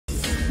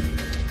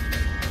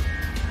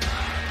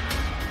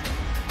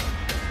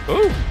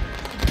Ooh.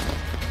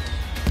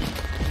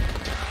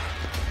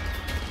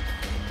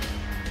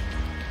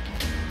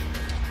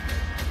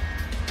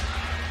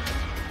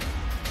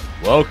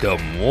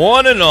 Welcome,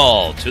 one and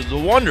all, to the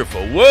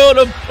wonderful world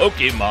of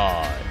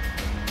Pokemon.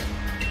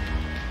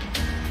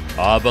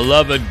 Our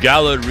beloved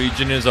Galar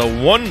region is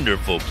a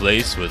wonderful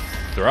place with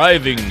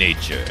thriving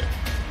nature,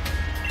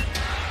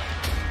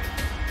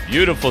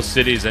 beautiful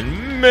cities,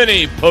 and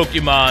many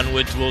Pokemon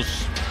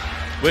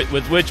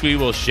with which we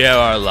will share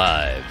our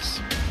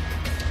lives.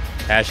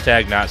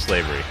 Hashtag not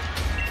slavery.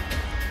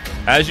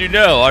 As you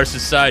know, our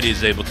society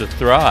is able to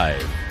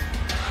thrive.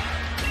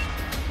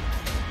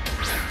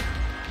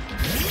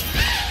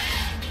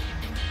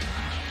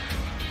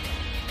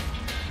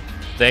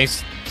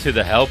 Thanks to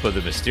the help of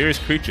the mysterious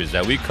creatures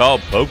that we call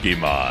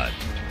Pokemon.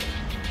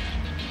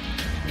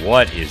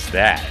 What is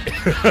that?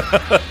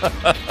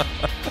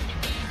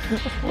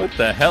 What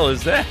the hell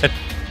is that?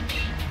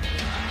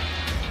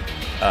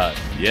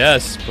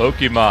 Yes,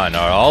 Pokemon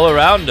are all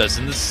around us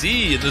in the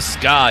sea, in the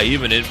sky,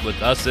 even with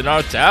us in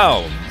our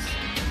towns.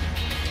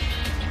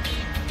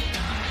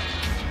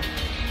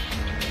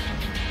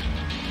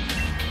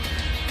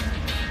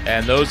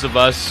 And those of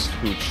us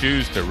who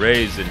choose to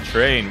raise and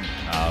train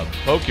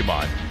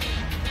Pokemon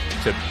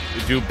to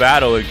do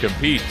battle and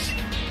compete,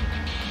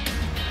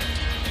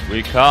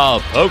 we call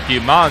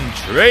Pokemon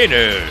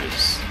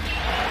trainers.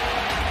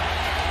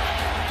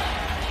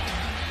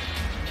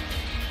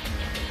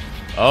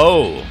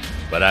 Oh,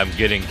 but I'm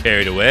getting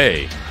carried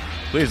away.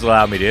 Please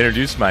allow me to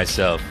introduce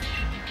myself.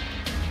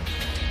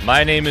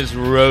 My name is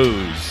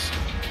Rose,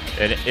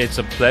 and it's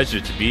a pleasure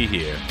to be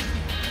here.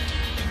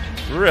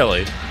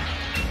 Really?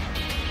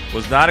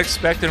 Was not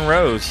expecting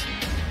Rose.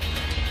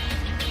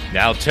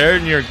 Now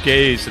turn your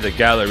gaze to the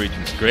Galar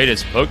region's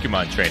greatest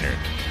Pokemon trainer,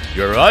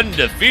 your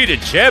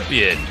undefeated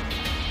champion.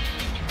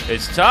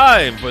 It's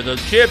time for the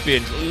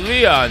champion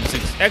Leon's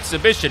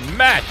exhibition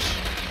match.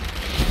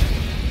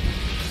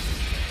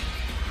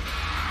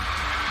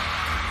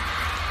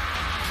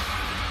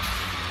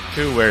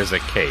 Who wears a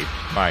cape?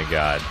 My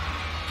God.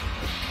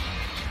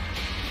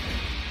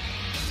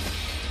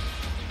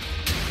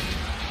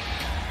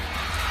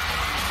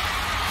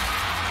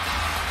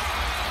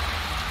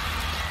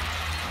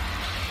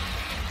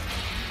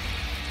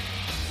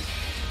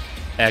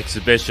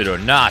 Exhibition or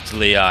not,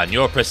 Leon,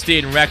 your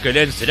pristine record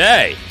ends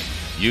today.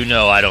 You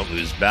know I don't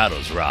lose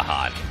battles,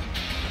 Rahan.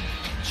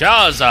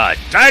 Charizard,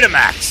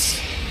 Dynamax!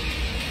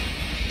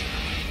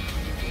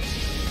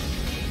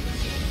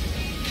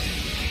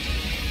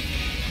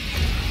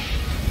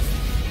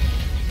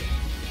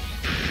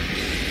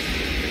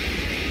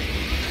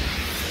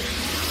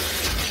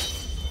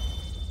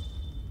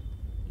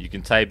 You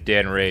can type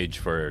Dan Rage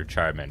for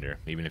Charmander,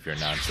 even if you're a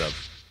non-sub.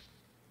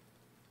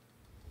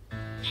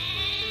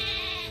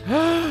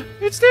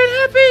 It's Dan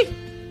Happy!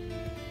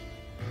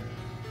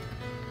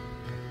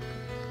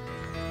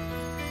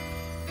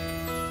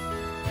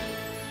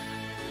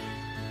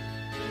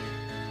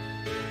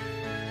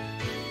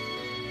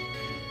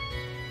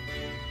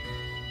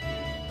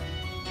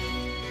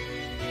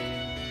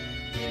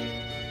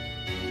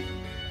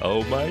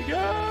 Oh my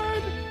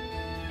God!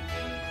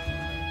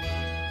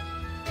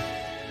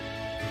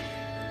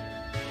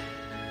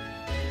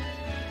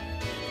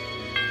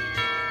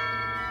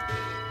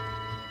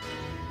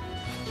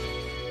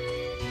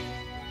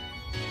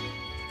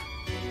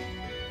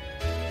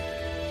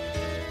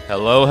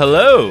 Hello,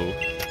 hello.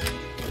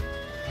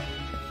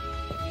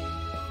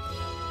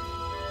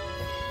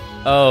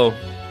 Oh,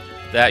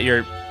 that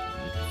your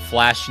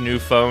flash new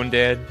phone,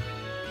 Dad?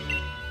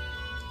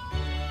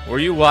 Were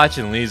you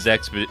watching Lee's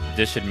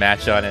expedition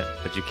match on it,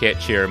 but you can't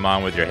cheer him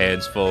on with your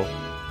hands full?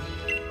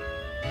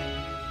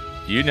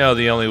 You know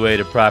the only way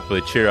to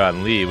properly cheer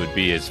on Lee would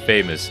be his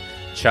famous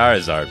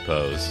Charizard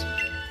pose.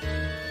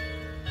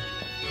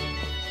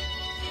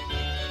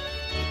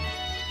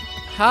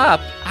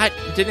 Hop, I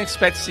didn't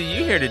expect to see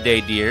you here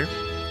today, dear.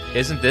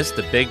 Isn't this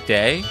the big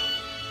day?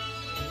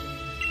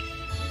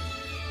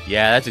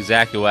 Yeah, that's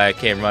exactly why I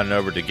came running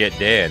over to get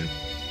Dan.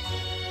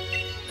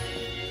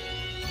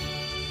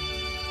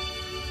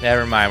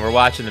 Never mind, we're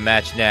watching the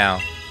match now.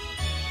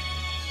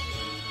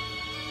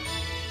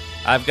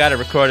 I've got it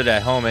recorded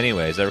at home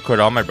anyways. I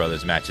record all my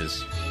brother's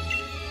matches.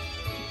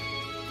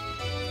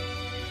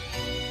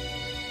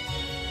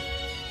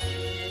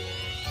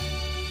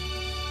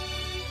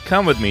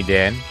 Come with me,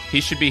 Dan.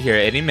 He should be here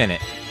any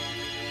minute.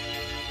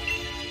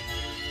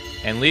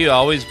 And Lee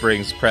always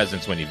brings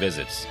presents when he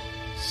visits,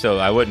 so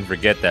I wouldn't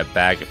forget that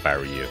bag if I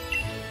were you.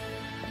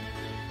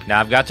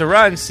 Now I've got to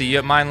run. See you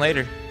at mine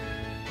later.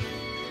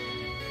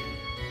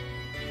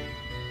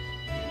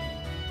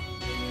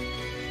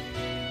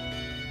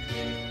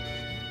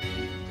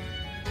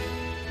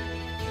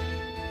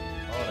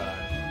 Hold on.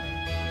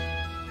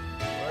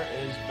 Where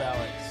is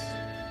balance?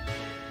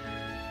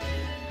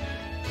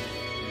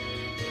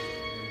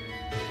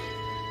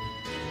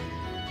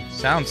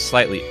 Sounds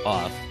slightly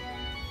off.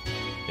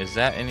 Is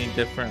that any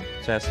different?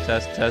 Test,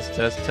 test, test,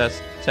 test, test,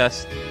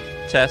 test,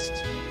 test,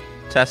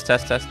 test, test,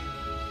 test,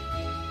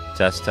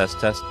 test,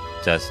 test, test,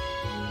 test,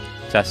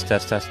 test,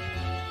 test, test,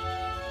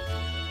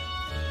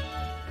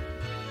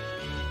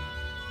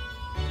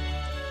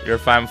 You're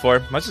 5 and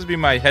 4? Must just be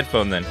my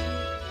headphone then.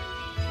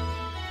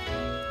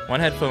 One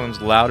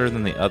headphone's louder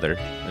than the other.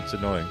 That's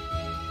annoying.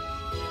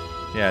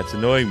 Yeah, it's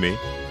annoying me.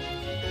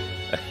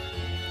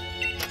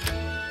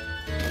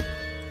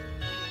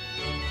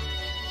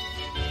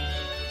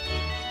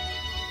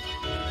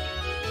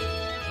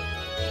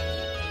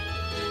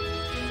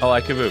 Oh, I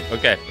can move.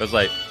 Okay, I was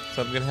like,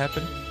 something gonna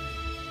happen?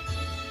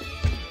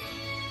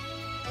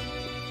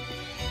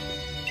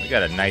 We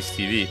got a nice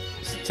TV.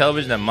 It's the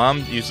television that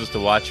Mom uses to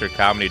watch her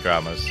comedy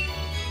dramas.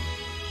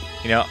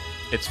 You know,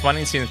 it's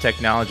funny seeing the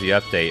technology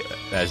update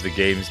as the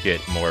games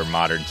get more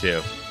modern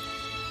too.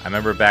 I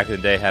remember back in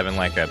the day having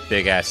like a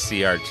big ass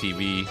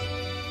CRTV,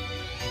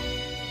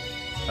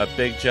 a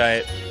big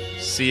giant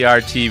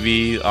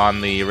CRTV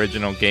on the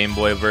original Game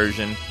Boy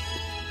version.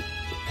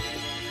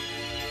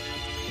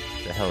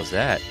 What the hell is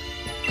that?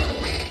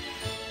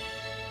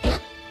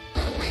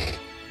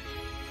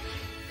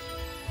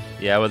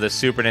 Yeah, with a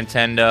Super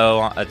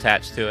Nintendo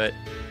attached to it.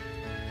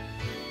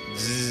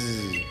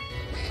 Zzz.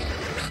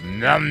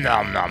 Nom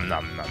nom nom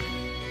nom nom.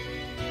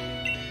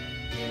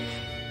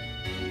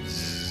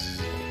 Zzz.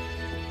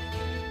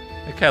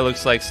 That guy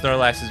looks like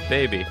Snorlax's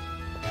baby.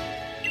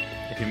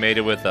 If he made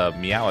it with a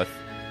Meowth.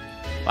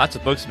 Lots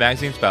of books and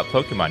magazines about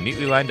Pokemon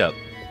neatly lined up.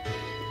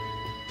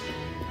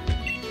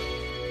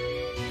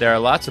 There are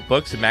lots of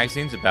books and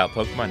magazines about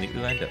Pokemon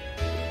neatly lined up.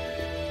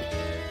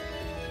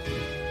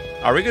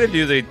 Are we gonna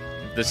do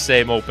the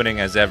same opening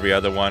as every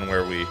other one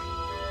where we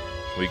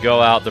go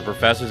out, the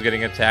professor's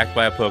getting attacked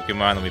by a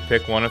Pokemon, and we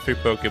pick one of 3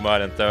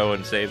 Pokemon and throw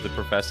and save the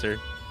professor?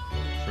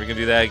 Are we gonna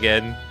do that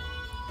again?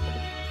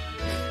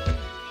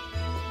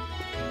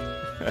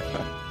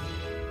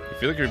 You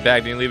feel like you're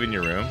back, didn't leave in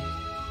your room?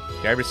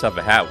 Grab yourself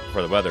a hat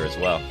for the weather as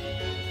well.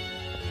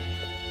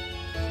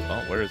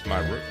 Well, where is my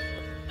room?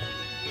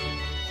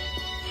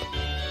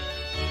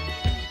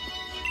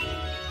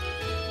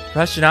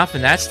 Rushing off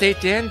in that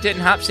state, Dan?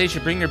 Didn't Hop say you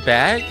should bring your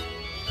bag?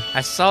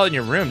 I saw it in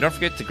your room. Don't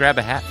forget to grab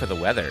a hat for the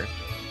weather.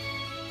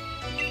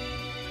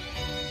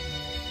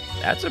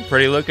 That's a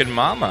pretty looking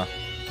mama.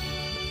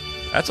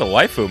 That's a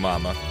waifu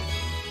mama.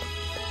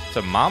 It's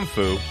a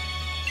momfu.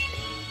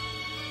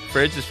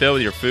 Fridge is filled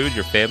with your food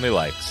your family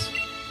likes.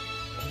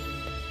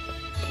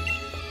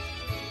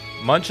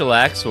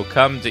 Munchalax will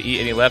come to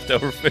eat any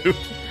leftover food,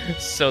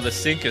 so the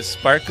sink is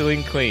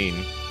sparkling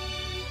clean.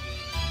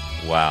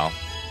 Wow.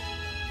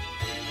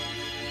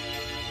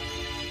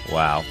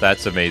 Wow,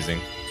 that's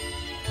amazing.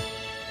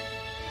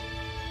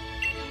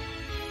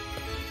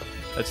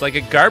 It's like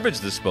a garbage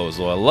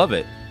disposal. I love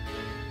it.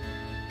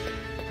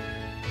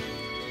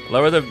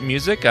 Lower the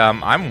music.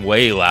 I'm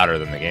way louder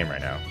than the game right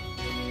now.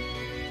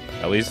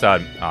 At least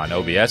on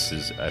OBS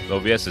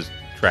is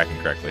tracking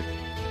correctly.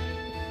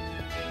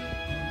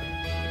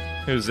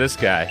 Who's this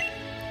guy?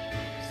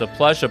 It's the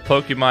plush of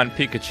Pokemon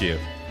Pikachu.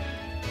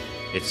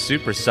 It's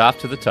super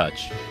soft to the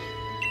touch.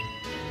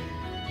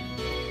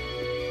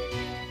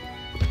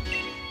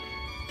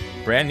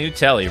 Brand new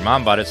telly. Your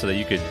mom bought it so that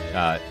you could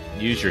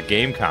use your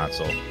game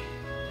console.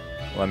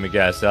 Let me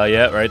guess. Oh,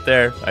 yeah, right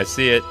there. I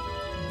see it.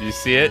 Do you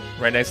see it?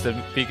 Right next to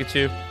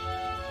Pikachu?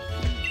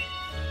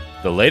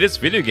 The latest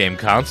video game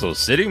console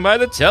sitting by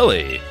the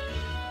telly.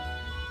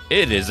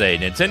 It is a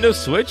Nintendo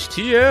Switch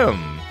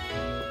TM.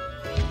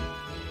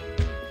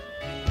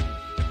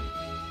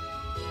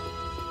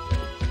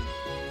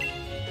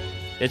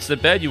 It's the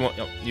bed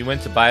you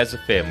went to buy as a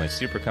family.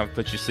 Super comfy,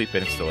 puts you to sleep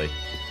instantly.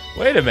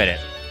 Wait a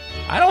minute.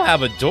 I don't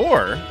have a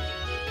door.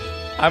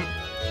 I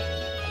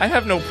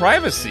have no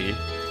privacy.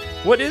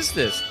 What is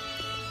this?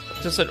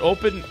 Just an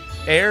open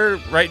air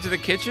right to the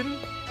kitchen?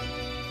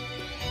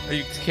 Are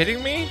you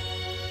kidding me?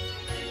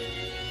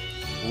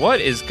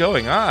 What is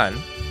going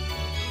on?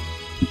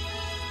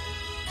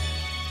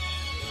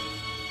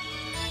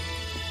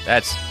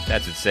 That's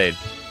insane.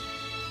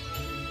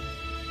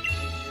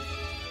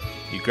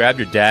 You grabbed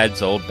your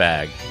dad's old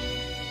bag.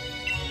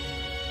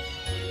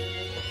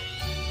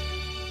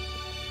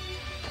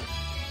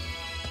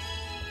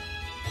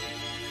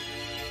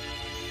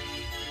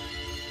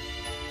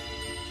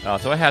 Oh,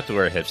 so I have to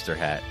wear a hipster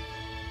hat.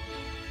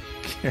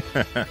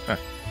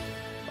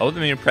 Hold the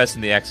menu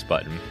pressing the X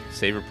button.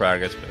 Save your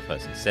progress by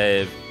pressing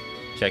save.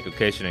 Check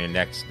location on your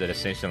next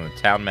destination on the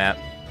town map.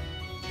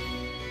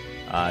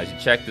 You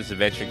should check this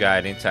adventure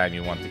guide anytime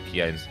you want the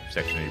key items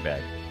section of your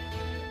bag.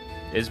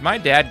 Is my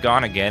dad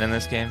gone again in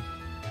this game?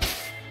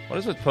 What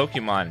is with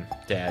Pokemon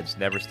dads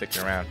never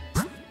sticking around?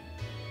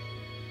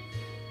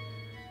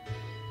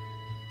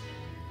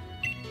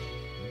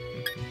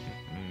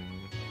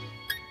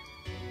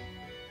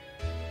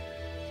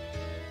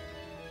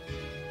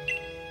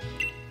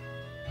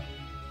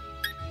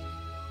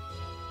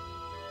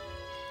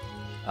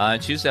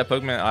 Choose that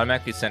Pokemon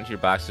automatically sent to your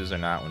boxes or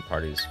not when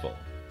party is full.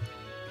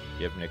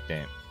 Give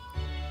nickname.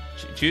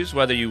 Choose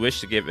whether you wish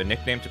to give a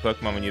nickname to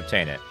Pokemon when you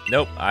obtain it.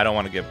 Nope, I don't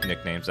want to give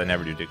nicknames. I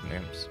never do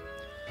nicknames.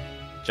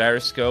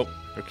 Gyroscope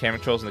or camera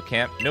controls in the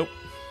camp. Nope.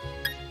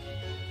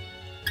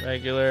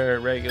 Regular,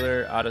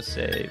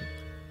 autosave.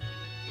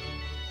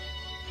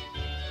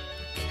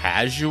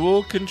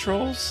 Casual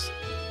controls?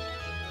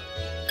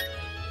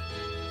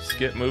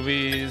 skip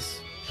movies,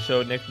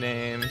 show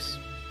nicknames.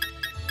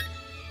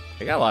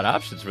 They got a lot of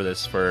options for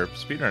this for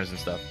speedrunners and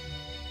stuff.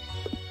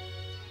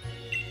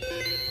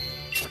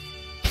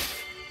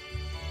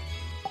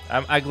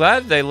 I'm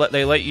glad they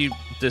let you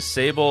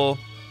disable.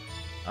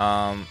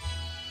 I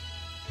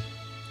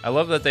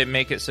love that they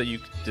make it so you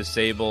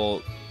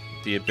disable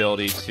the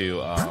ability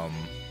to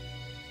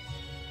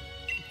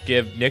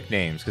give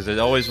nicknames, because it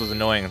always was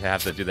annoying to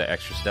have to do that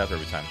extra step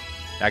every time.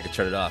 I could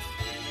turn it off.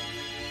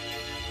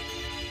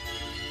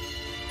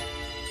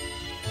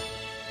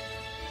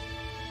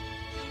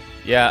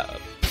 Yeah.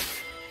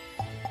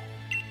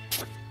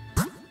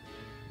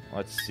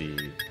 Let's see.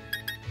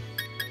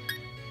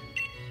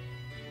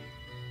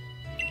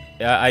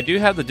 Yeah, I do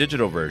have the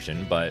digital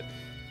version, but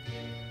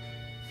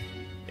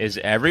is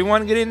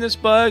everyone getting this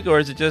bug, or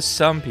is it just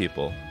some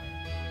people?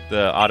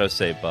 The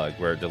autosave bug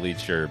where it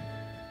deletes your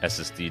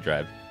SSD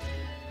drive.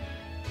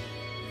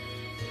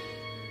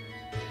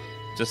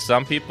 Just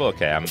some people?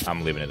 Okay,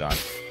 I'm leaving it on.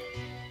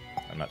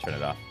 I'm not turning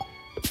it off.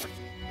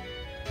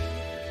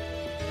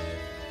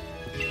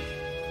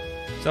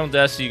 Some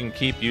desks you can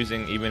keep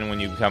using even when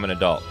you become an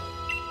adult.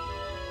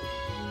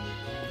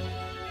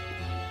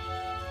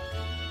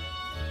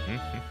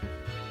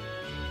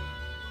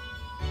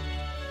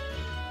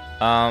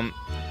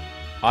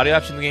 Audio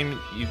option in the game,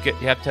 you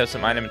have to have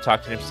some item and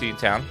talk to an MC in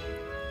town.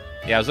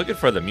 Yeah, I was looking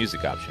for the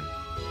music option.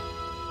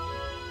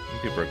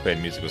 People are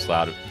playing music was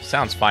loud. It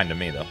sounds fine to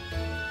me though.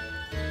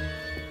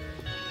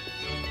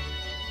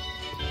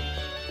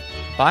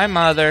 Bye,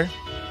 mother.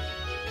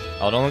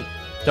 Oh,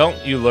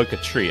 don't you look a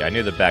treat. I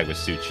knew the bag would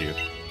suit you.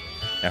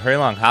 Now hurry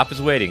along. Hop is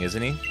waiting,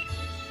 isn't he?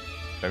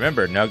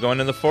 Remember, no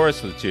going in the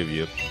forest with the two of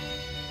you.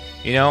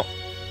 You know,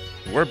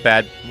 we're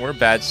bad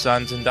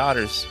sons and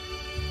daughters.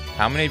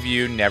 How many of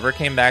you never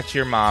came back to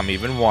your mom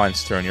even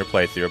once during your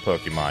playthrough of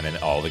Pokemon in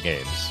all the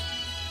games?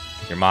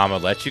 Your mom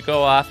would let you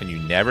go off and you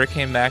never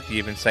came back to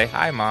even say,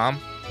 hi, Mom.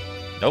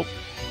 Nope.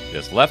 You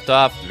just left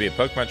off to be a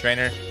Pokemon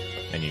trainer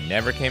and you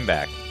never came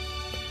back.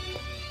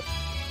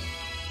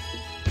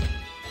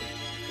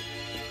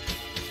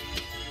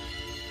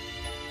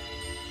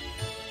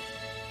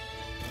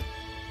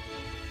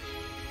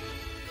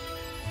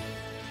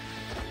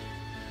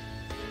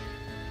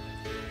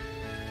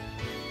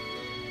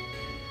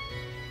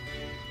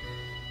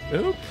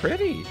 Ooh,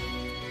 pretty.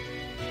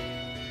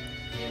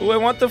 Ooh, I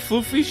want the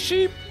floofy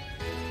sheep.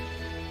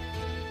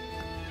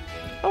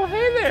 Oh,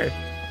 hey there.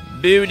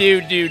 Boo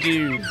doo doo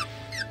doo.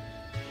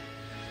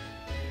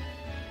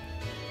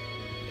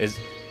 Is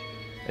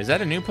that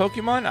a new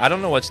Pokemon? I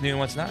don't know what's new and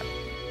what's not.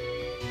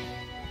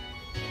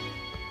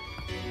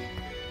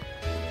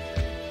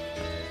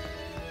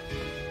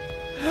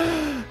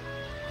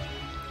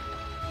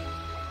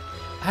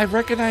 I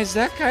recognize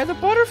that guy, the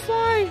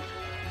butterfly.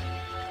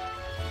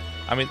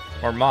 I mean,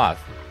 or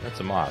moth. That's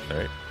a moth,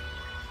 right?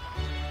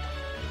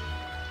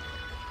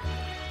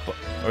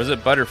 Or is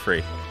it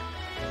Butterfree?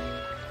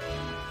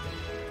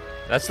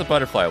 That's the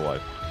butterfly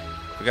one.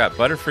 Forgot,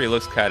 Butterfree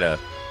looks kind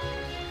of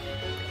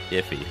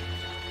iffy.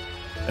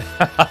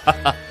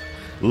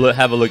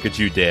 Have a look at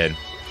you, Dan.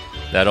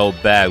 That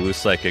old bag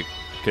looks like it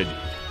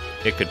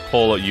could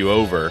pull you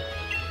over.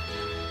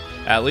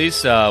 At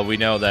least we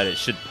know that it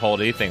should hold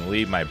anything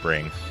Lee might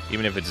bring,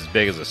 even if it's as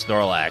big as a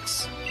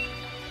Snorlax.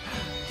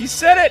 He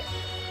said it!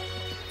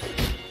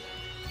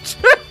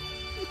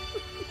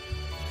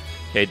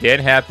 Okay, Dan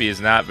Happy is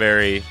not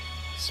very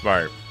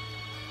smart.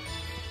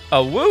 A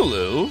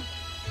Wooloo?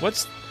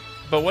 What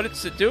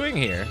is it doing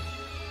here?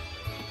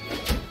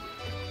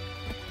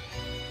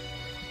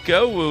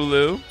 Go,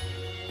 Wooloo.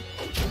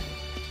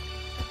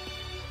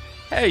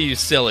 Hey, you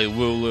silly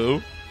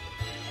Wooloo.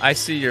 I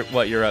see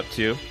what you're up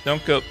to.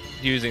 Don't go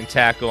using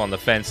tackle on the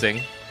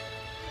fencing.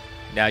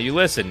 Now you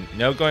listen.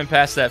 No going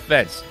past that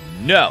fence.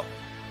 No.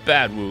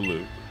 Bad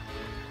Wooloo.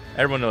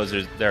 Everyone knows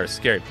there are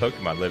scary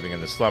Pokemon living in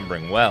the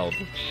slumbering well.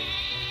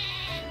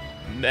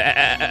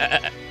 Now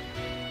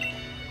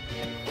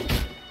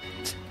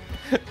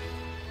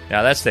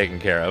that's taken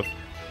care of.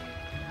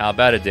 How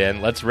about it, Dan?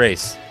 Let's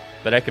race.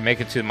 But I can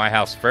make it to my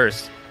house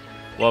first.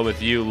 Well,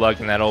 with you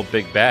lugging that old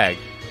big bag.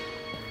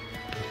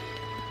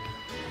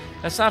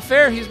 That's not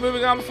fair. He's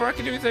moving on before I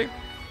can do anything.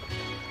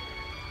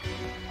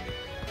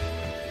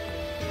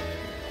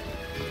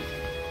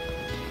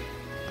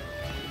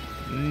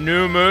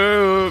 New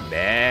move.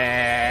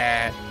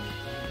 Nah.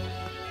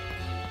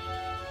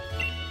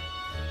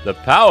 The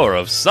power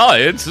of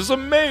science is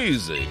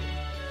amazing.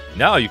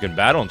 Now you can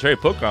battle and trade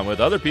Pokemon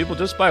with other people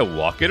just by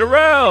walking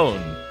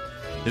around.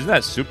 Isn't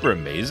that super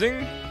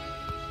amazing?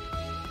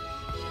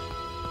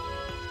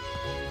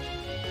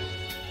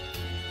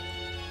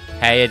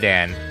 Hey,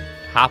 Dan.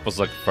 Hop was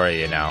looking for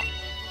you now.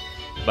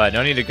 But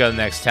no need to go to the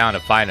next town to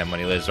find him when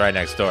he lives right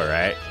next door,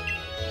 right?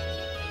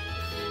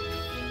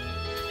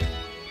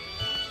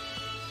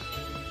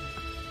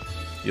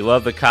 You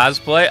love the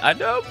cosplay? I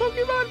know,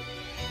 Pokemon.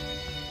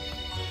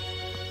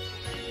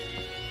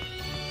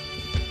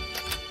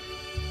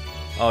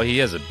 Oh, he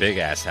has a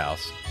big-ass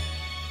house.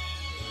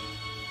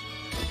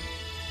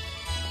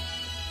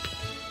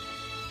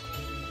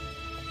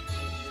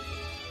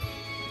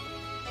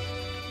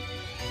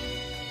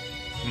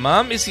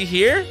 Mom, is he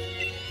here?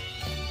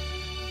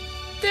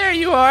 There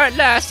you are at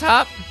last,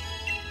 Hop.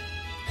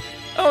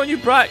 Oh, and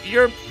you've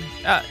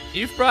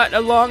brought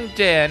along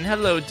Dan.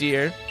 Hello,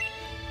 dear.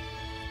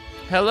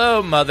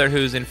 Hello, mother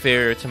who's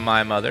inferior to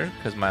my mother,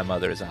 because my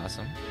mother is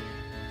awesome.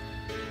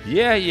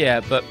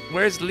 Yeah, but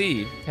where's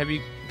Lee? Have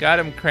you got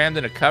him crammed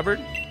in a cupboard?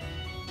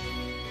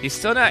 He's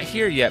still not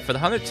here yet for the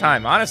 100th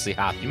time. Honestly,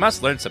 Hop, you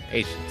must learn some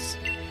patience.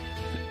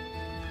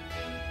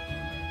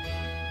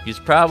 He's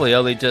probably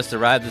only just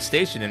arrived at the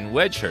station in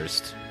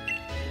Wedgehurst.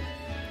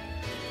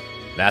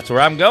 That's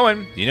where I'm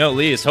going. You know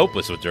Lee is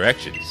hopeless with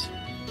directions.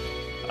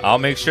 I'll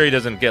make sure he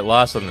doesn't get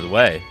lost on the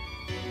way.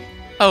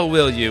 Oh,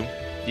 will you?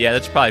 Yeah,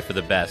 that's probably for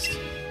the best.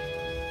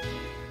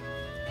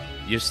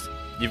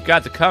 You've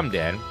got to come,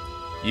 Dan.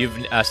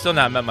 You've still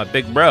not met my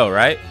big bro,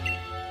 right?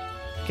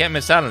 Can't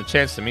miss out on the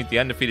chance to meet the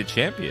undefeated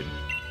champion.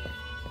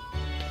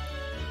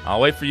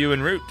 I'll wait for you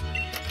en route.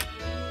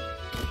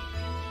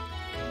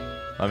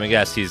 Let me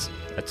guess, he's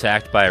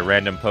attacked by a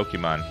random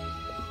Pokemon.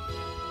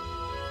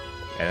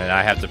 And then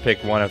I have to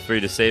pick one of 3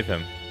 to save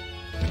him.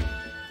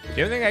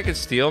 Do you think I could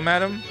steal,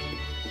 madam?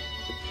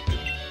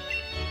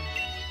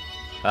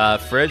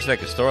 Fridge that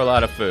can store a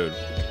lot of food.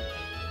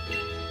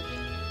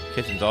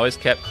 Kitchen's always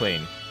kept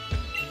clean.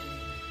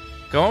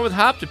 Go on with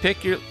Hop to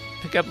pick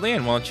up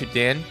Leon, won't you,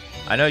 Dan?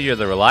 I know you're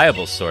the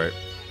reliable sort.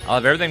 I'll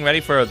have everything ready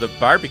for the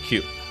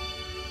barbecue.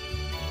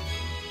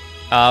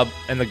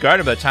 In the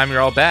garden by the time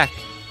you're all back.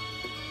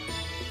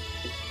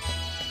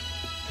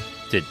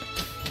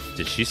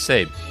 Did she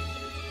say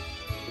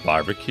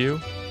barbecue?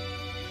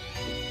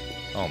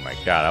 Oh my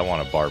god, I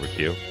want a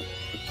barbecue.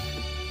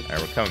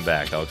 Alright, we're coming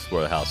back. I'll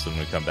explore the house when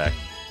we come back.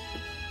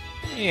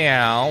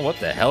 Meow, what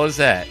the hell is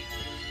that?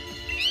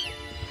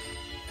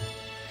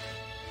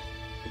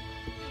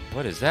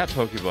 What is that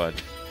Pokeball?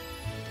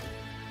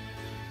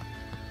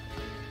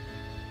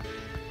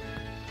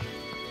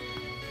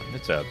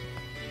 It's a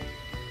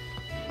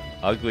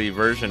ugly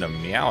version of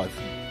Meowth.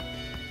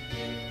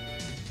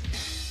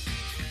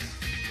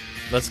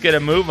 Let's get a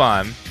move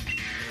on.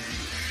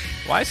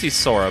 Why is he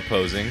Sora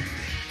posing?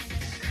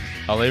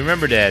 Only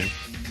remember, Dad,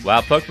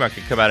 wild Pokemon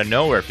can come out of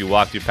nowhere if you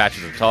walk through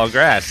patches of tall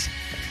grass.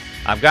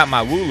 I've got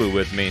my Wooloo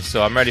with me,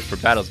 so I'm ready for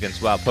battles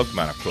against wild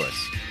Pokemon, of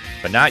course.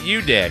 But not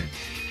you, Dad.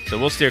 So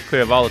we'll steer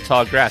clear of all the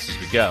tall grass as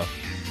we go.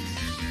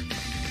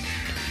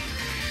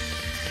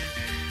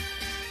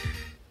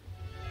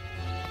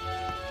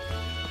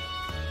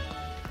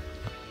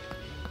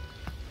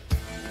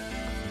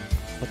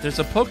 But there's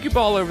a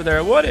Pokeball over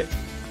there. What it?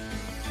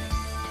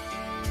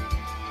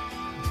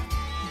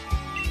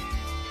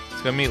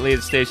 Let's go meet Lee at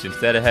the station.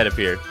 Instead of head up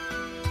here.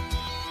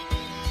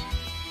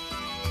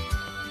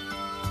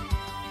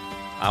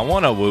 I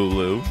want a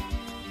Wooloo.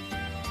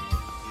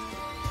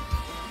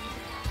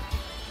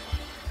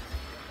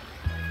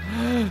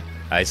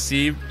 I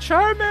see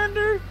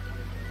Charmander.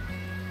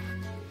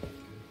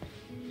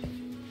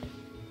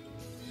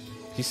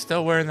 He's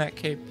still wearing that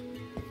cape.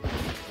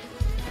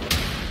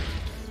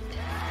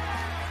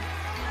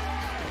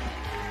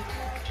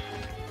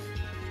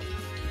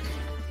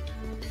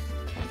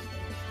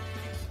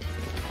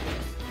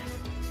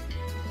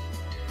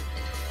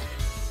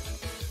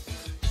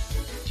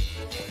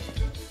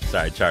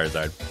 Sorry,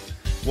 Charizard.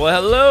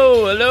 Well,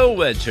 hello,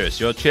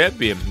 Wedgehurst. Your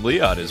champion,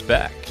 Leon, is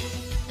back.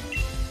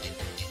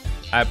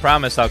 I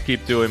promise I'll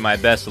keep doing my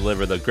best to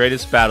deliver the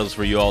greatest battles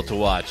for you all to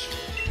watch.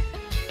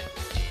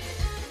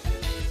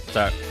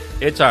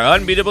 It's our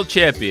unbeatable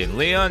champion.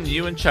 Leon,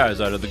 you and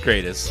Charizard are the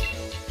greatest.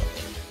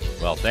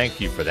 Well, thank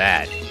you for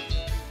that.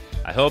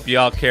 I hope you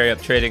all carry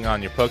up trading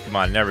on your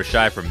Pokemon and never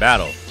shy from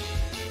battle.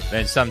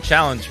 Then some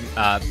challenge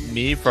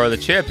me for the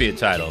champion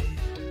title.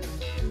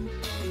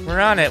 We're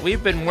on it.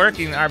 We've been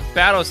working our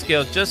battle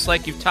skills just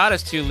like you've taught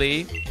us to,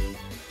 Lee.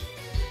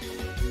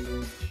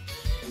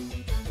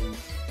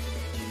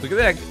 Look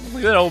at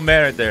that old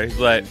man right there. He's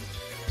like,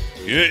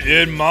 get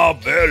in my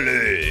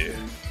belly.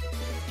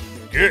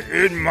 Get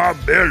in my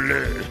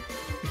belly.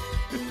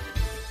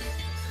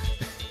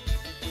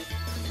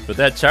 But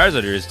that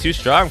Charizard is too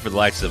strong for the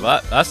likes of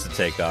us to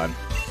take on.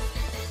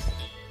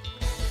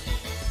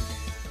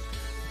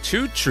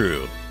 Too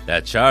true.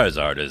 That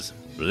Charizard is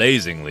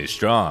blazingly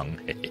strong.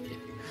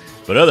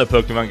 But other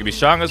Pokemon can be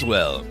strong as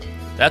well.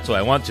 That's why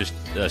I want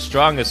the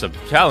strongest of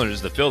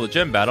challengers to fill the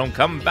gym battle and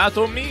come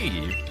battle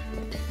me.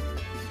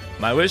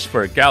 My wish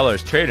for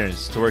Galar's trainers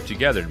is to work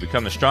together to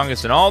become the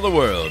strongest in all the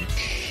world.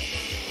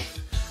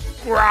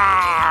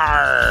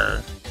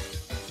 Rawr!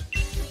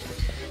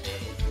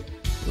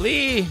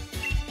 Lee!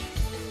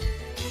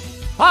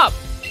 Hop!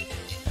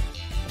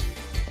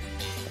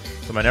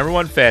 So my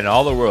 #1 fan in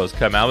all the world has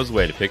come out of his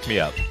way to pick me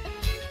up.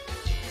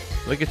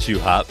 Look at you,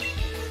 Hop.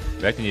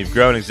 Reckon you've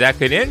grown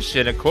exactly 1 inch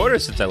and a quarter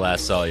since I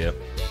last saw you.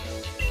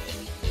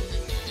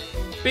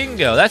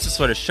 Bingo! That's the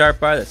sort of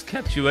sharp eye that's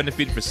kept you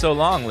undefeated for so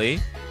long, Lee.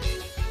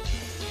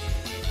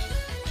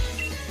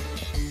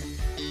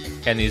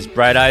 And these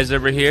bright eyes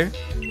over here?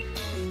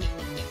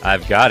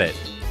 I've got it.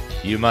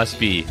 You must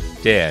be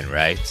Dan,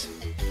 right?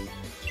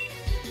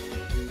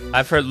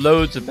 I've heard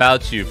loads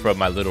about you from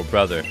my little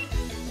brother.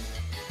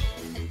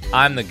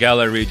 I'm the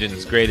Galar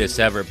region's greatest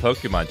ever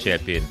Pokemon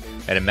champion,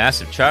 and a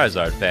massive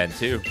Charizard fan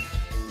too.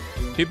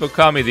 People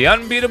call me the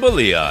unbeatable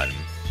Leon.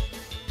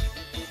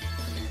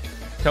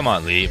 Come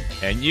on, Lee.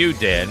 And you,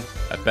 Dan.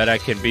 I bet I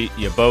can beat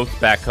you both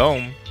back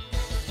home.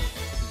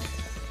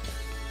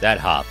 That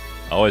Hop.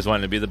 Always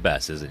wanted to be the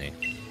best, isn't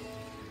he?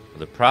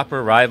 With a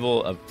proper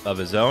rival of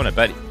his own, I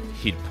bet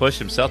he'd push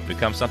himself to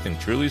become something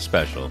truly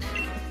special.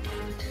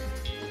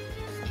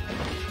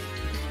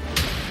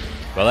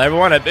 Well,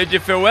 everyone, I bid you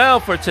farewell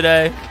for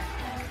today.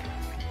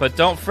 But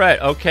don't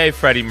fret. Okay,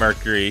 Freddie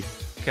Mercury.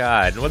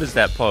 God, what is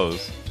that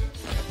pose?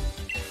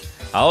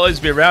 I'll always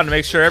be around to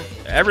make sure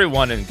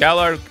everyone in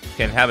Galar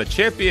can have a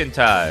champion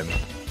time.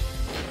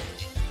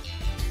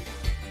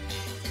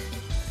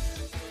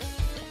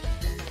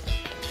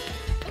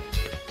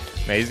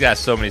 Man, he's got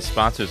so many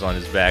sponsors on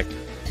his back.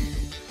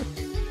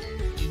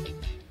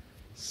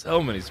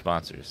 So many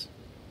sponsors.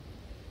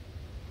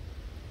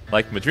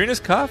 Like Madrina's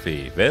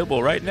Coffee,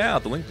 available right now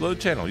at the link below the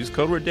channel. Use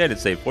code word DAN and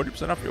save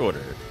 40% off your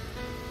order.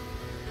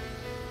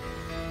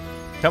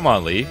 Come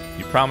on, Lee.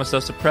 You promised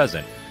us a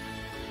present.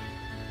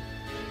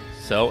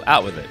 So,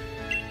 out with it.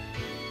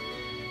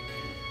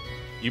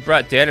 You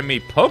brought Dan and me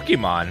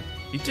Pokemon?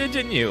 You did,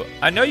 didn't you?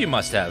 I know you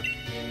must have.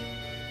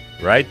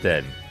 Right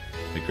then.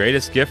 The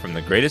greatest gift from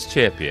the greatest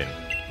champion.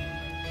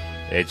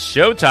 It's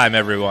showtime,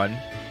 everyone.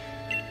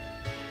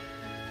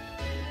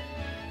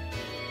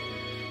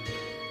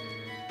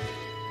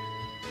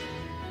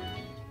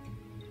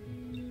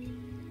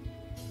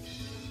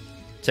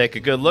 Take a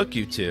good look,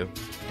 you two.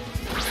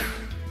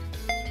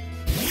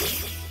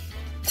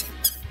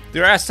 The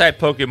Grass-type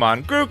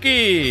Pokemon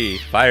Grookey,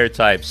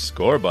 Fire-type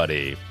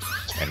Scorbuddy,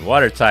 and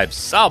Water-type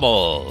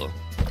Sobble.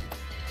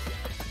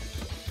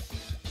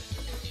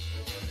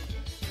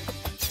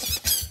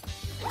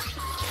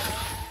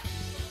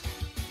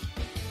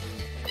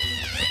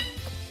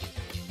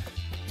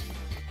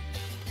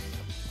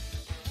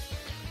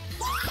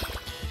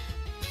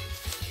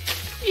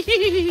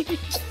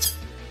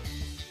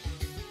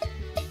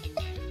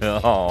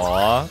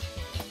 Aww.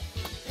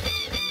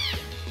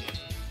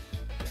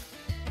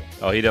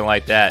 Oh, he didn't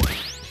like that.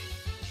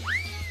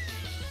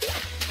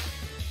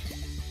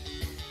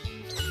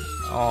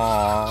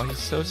 Aww, he's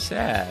so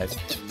sad.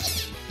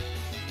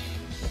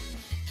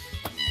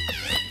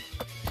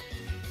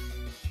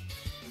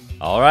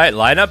 Alright,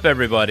 line up,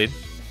 everybody.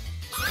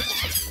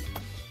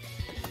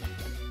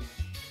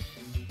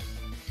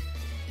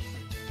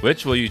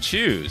 Which will you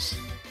choose?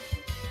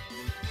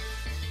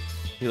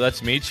 He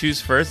lets me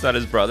choose first, not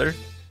his brother.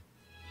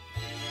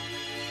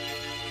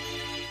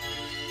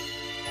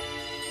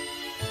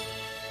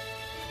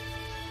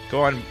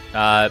 Go on,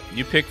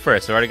 you pick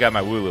first. I already got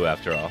my Wooloo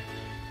after all.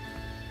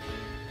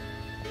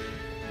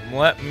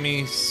 Let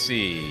me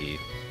see.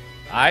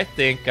 I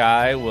think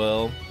I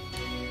will...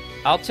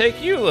 I'll take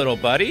you, little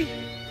buddy.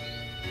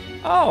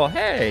 Oh,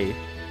 hey.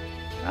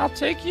 I'll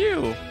take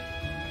you.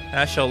 And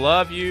I shall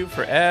love you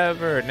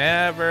forever and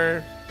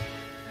ever.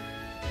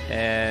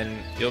 And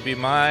you'll be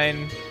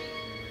mine.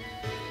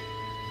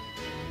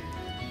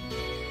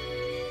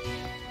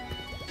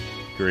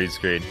 Green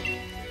screen.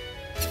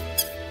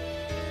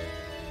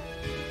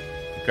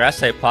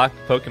 Grass-type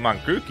Pokemon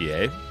Grookey,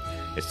 eh?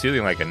 It's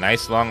feeling like a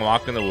nice long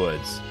walk in the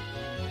woods.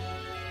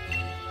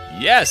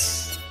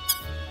 Yes!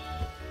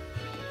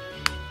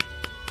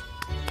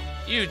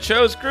 You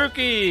chose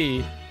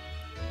Grookey!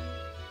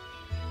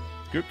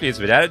 Grookey has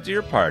been added to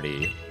your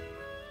party.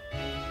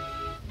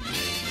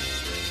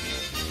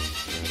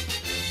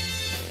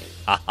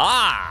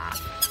 Ha-ha!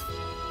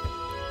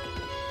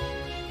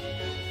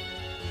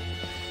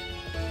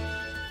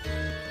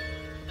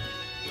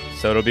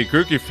 So it'll be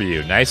Grookey for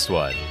you. Nice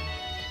one.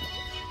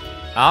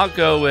 I'll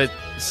go with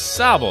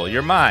Sobble.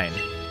 You're mine.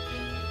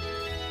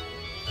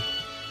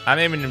 I'm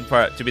aiming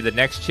to be the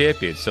next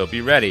champion, so be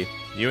ready.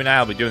 You and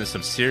I will be doing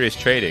some serious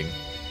trading.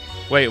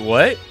 Wait,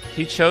 what?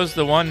 He chose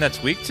the one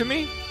that's weak to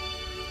me?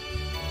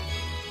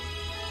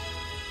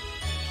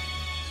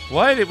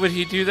 Why would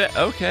he do that?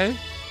 Okay.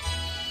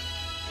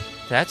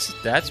 That's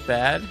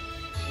bad.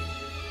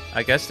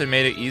 I guess they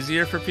made it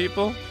easier for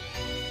people.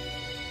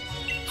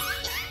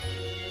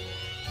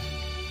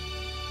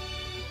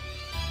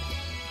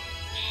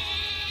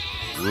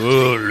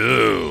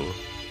 Wooloo.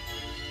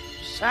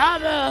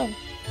 Sobble.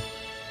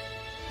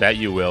 Bet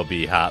you will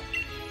be, Hop.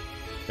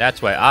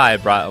 That's why I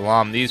brought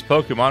along these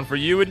Pokemon for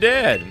you and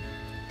Dad.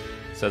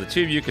 So the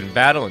two of you can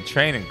battle and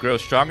train and grow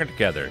stronger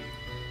together.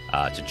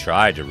 To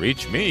try to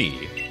reach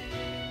me.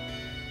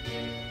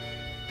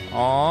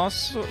 Aw,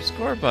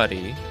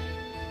 Scorbuddy.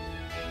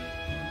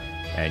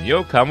 And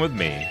you'll come with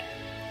me.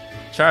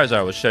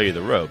 Charizard will show you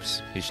the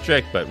ropes. He's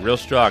strict, but real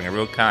strong and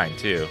real kind,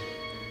 too.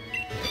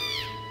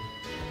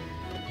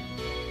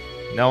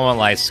 No one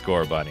likes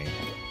Scorbuddy.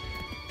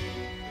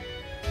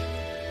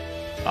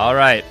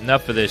 Alright,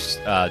 enough of this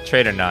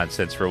trader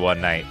nonsense for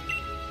one night.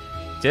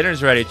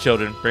 Dinner's ready,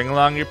 children. Bring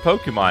along your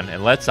Pokemon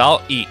and let's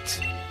all eat.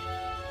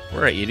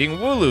 We're eating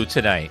Wooloo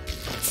tonight.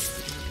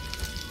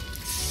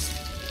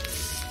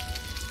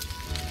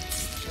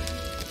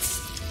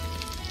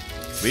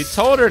 We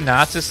told her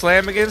not to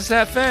slam against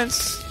that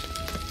fence.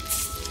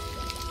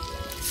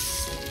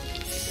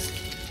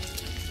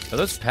 Are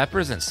those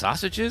peppers and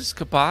sausages?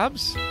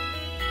 Kebabs?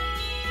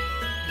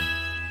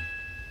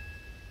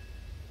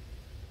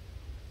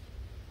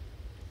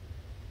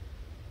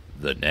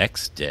 The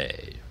next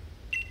day.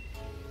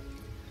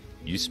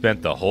 You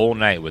spent the whole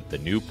night with the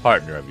new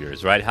partner of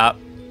yours, right, Hop?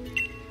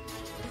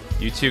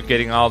 You two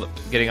getting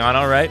on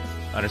all right?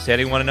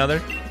 Understanding one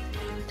another?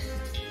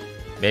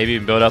 Maybe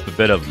even build up a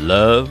bit of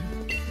love?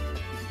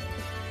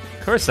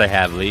 Of course I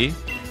have, Lee.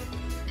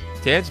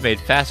 Dan's made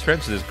fast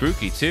friends with his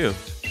Grookey, too.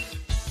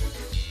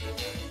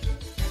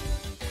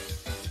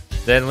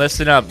 Then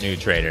listen up, new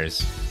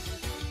trainers.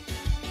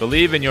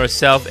 Believe in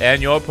yourself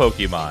and your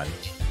Pokemon.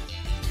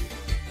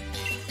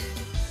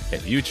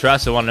 If you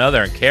trust in one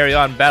another and carry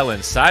on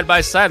battling side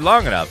by side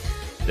long enough,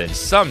 then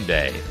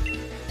someday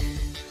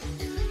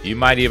you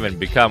might even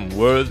become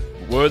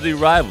worthy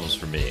rivals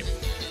for me,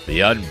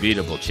 the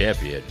unbeatable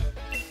champion.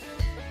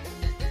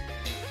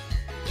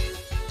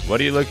 What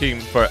are you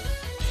looking for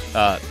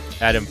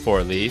at him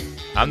for, Lee?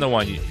 I'm the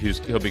one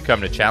he'll be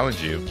coming to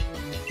challenge you.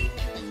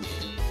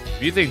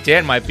 If you think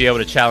Dan might be able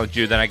to challenge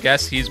you, then I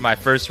guess he's my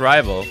first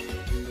rival.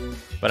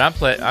 But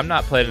I'm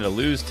not planning to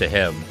lose to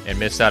him and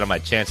miss out on my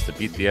chance to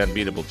beat the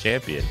unbeatable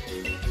champion.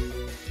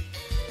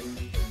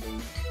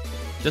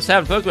 Just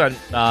having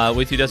Pokemon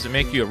with you doesn't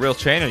make you a real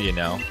trainer, you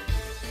know.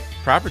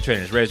 Proper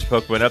trainers raise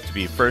your Pokemon up to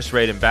be first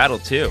rate in battle,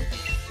 too.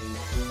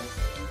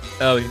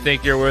 Oh, you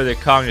think you're worthy of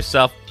calling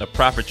yourself a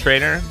proper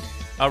trainer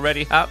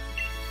already, Hop?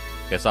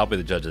 Guess I'll be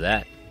the judge of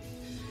that.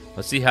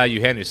 Let's see how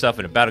you handle yourself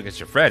in a battle against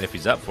your friend if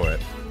he's up for it.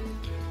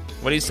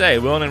 What do you say?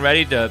 Willing and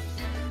ready to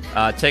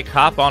take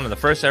Hop on in the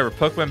first ever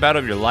Pokemon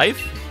battle of your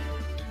life?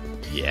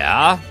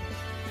 Yeah.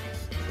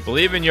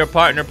 Believe in your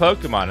partner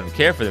Pokemon and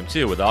care for them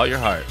too with all your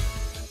heart.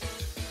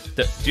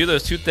 Do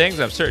those two things,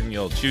 I'm certain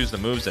you'll choose the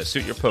moves that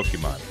suit your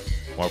Pokemon.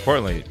 More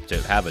importantly,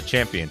 to have a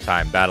champion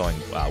time battling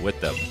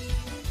with them.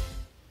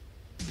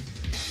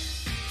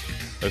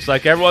 Looks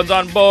like everyone's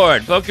on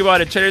board.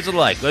 Pokemon and trainers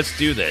alike. Let's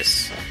do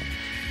this.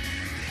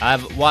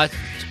 I've watched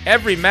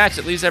every match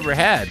that Lee's ever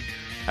had.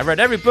 I've read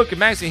every book and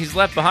magazine he's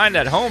left behind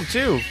at home,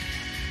 too.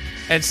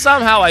 And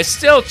somehow I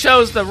still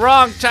chose the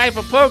wrong type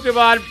of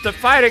Pokemon to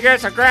fight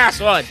against a grass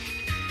one.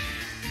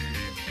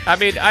 I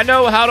mean, I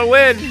know how to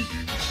win.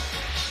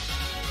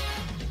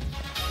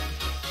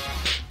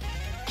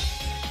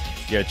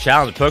 You're a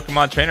challenge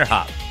Pokemon trainer,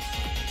 Hop.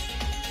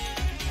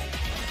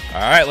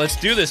 Alright, let's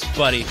do this,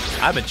 buddy.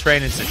 I've been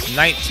training since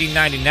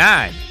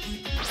 1999.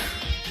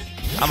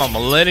 I'm a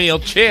millennial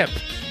champ,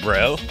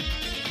 bro.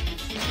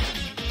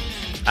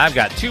 I've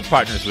got two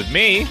partners with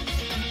me.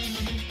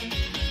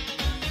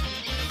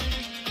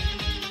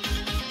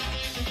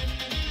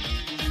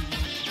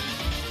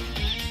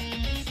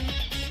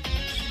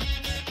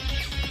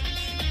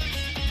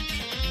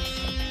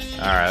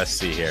 Alright, let's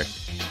see here.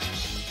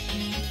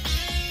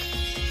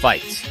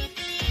 Fight.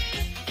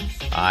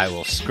 I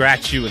will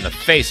scratch you in the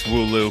face,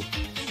 Wooloo.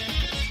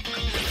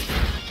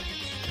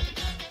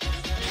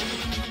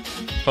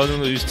 Opposing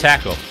will use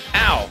tackle.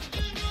 Ow!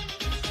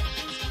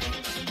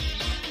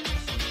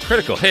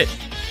 Critical hit.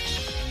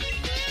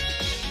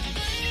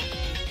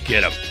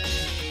 Get him.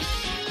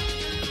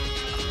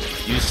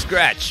 Use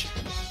scratch.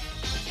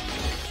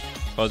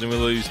 Opposing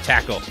will use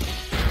tackle.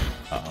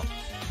 Uh-oh.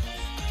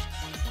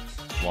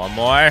 One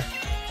more.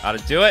 How to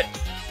do it?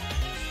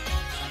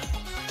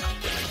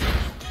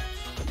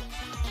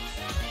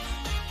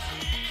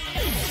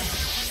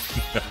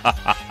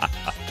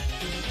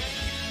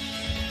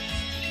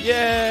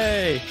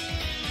 Yay!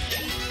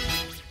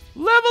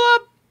 Level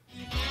up!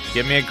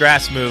 Give me a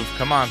grass move.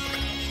 Come on.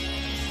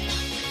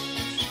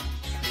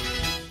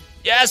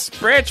 Yes!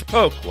 Branch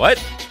poke. What?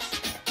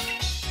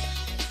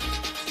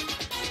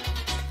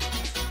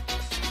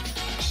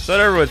 It's not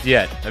over with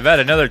yet. I've had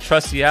another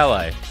trusty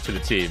ally to the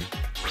team.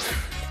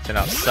 Send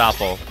out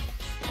Sopple.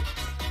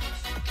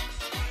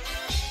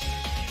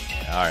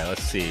 Alright,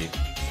 let's see.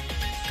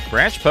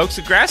 Branch poke's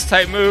a grass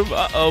type move.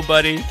 Uh-oh,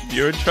 buddy.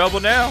 You're in trouble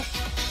now.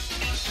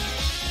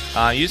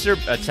 User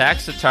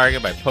attacks the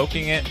target by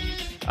poking it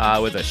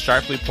with a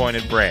sharply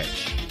pointed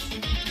branch.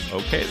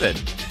 Okay, then.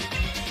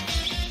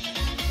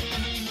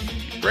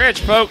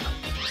 Branch poke.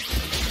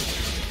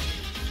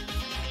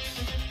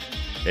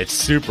 It's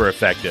super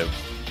effective.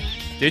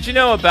 Did you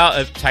know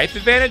about type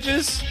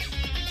advantages?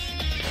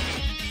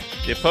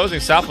 The opposing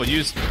Sop will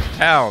use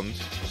Pound.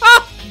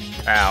 Ah!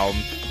 Pound.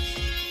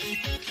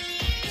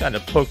 Time to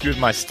poke you with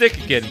my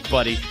stick again,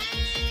 buddy.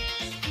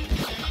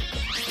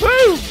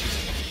 Woo!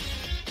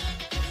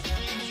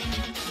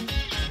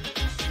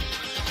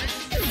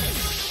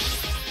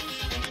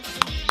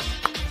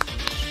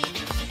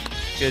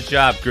 Good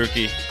job,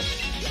 Grookey.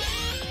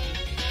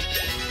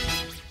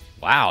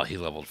 Wow, he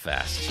leveled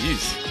fast.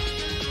 Jeez.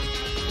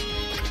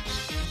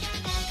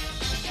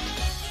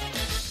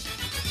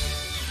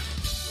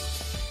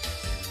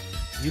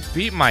 You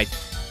beat my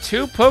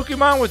 2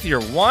 Pokemon with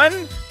your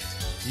 1?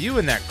 You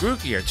and that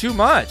Grookey are too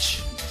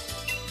much.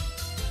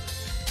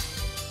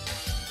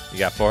 You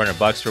got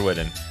 $400 for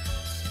winning.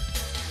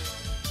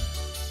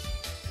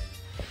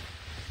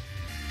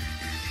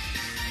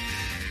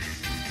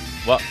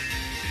 Well,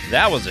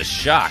 that was a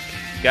shock.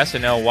 Guess I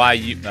know why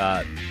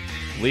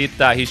Lee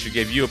thought he should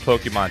give you a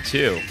Pokemon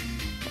too.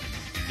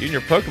 You and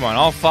your Pokemon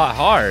all fought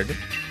hard.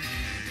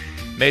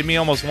 Made me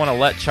almost want to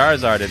let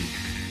Charizard and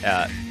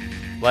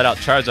let out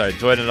Charizard,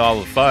 join in all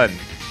the fun.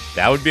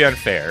 That would be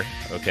unfair.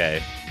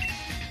 Okay.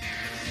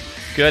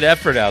 Good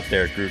effort out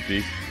there,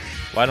 Grookey.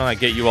 Why don't I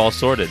get you all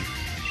sorted?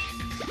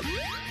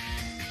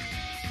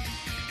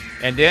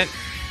 And Dan,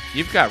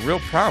 you've got real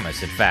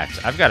promise. In fact,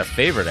 I've got a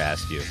favor to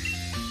ask you.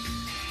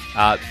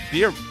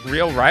 Be a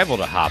real rival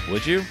to Hop,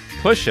 would you?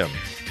 Push him.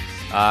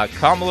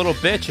 Call him a little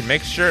bitch and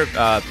make sure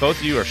both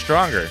of you are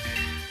stronger.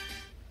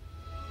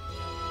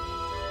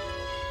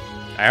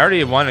 I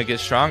already want to get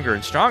stronger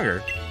and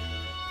stronger.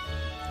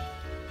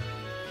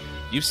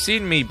 You've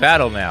seen me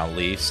battle now,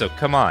 Lee, so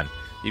come on.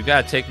 You've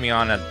got to take me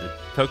on at the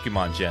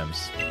Pokemon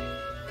gyms.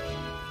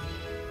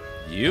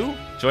 You?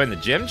 Join the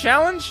gym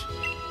challenge?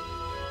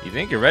 You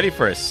think you're ready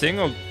for the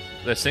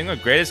single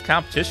greatest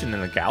competition in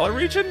the Galar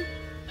region?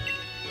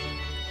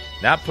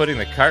 Not putting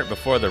the cart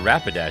before the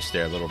Rapidash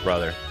there, little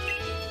brother.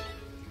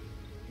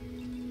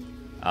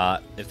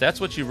 If that's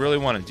what you really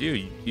want to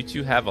do, you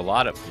two have a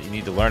lot you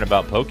need to learn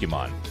about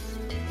Pokemon.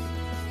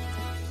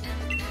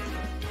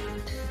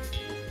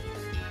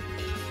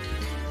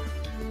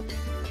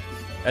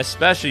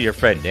 Especially your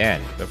friend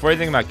Dan. Before you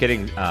think about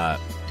getting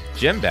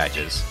gym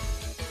badges,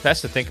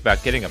 best to think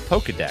about getting a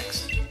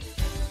Pokedex.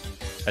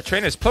 A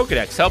trainer's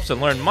Pokedex helps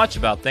them learn much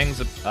about things,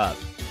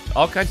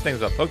 all kinds of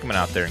things about Pokemon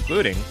out there,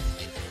 including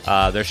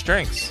their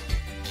strengths.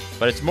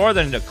 But it's more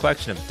than a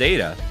collection of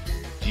data.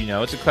 You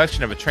know, it's a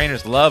collection of a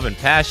trainer's love and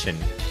passion.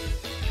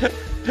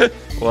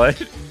 What?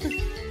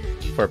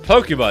 For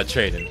Pokemon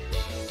training.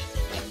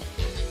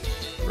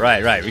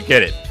 Right, we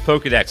get it.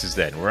 Pokedexes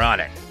then, we're on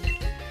it.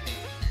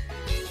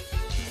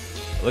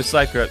 Looks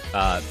like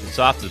it's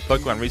off to the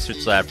Pokemon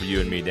Research Lab for you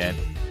and me, Dan.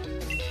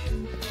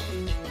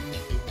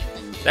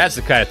 That's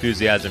the kind of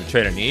enthusiasm a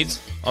trainer needs.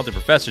 I'll let the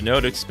professor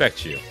know to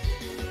expect you.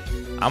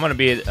 I'm going to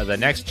be the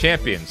next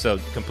champion, so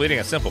completing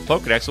a simple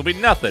Pokedex will be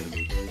nothing.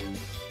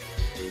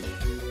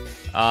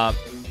 I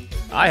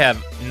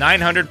have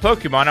 900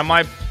 Pokemon on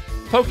my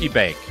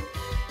Pokebank.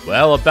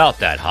 Well, about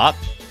that, Hop.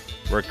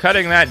 We're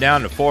cutting that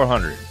down to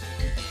 400.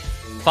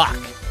 Fuck.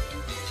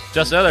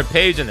 Just another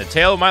page in the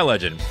tale of my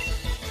legend.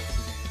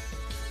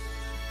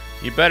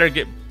 You better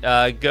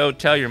go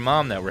tell your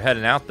mom that we're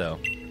heading out, though.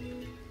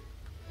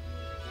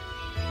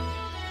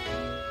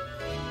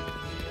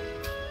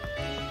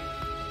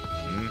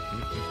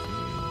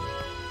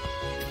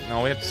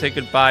 No, we have to say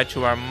goodbye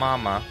to our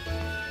mama.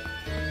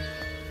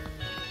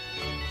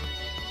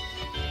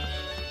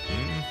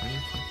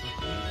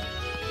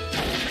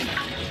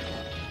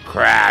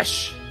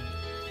 Crash!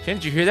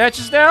 Didn't you hear that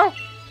just now?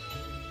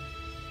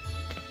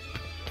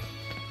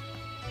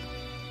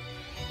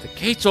 The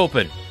gate's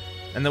open.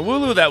 And the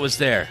Wooloo that was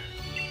there.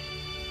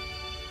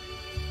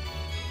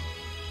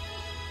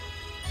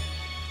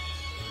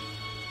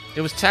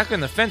 It was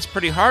tackling the fence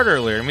pretty hard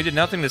earlier, and we did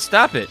nothing to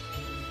stop it.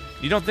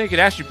 You don't think it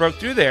actually broke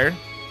through there?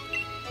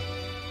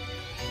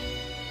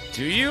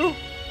 Do you?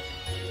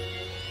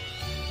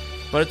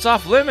 But it's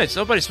off limits.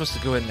 Nobody's supposed to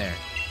go in there.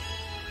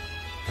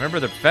 Remember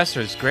the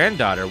professor's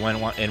granddaughter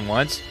went in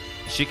once.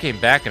 She came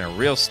back in a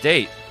real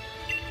state.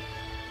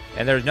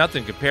 And there's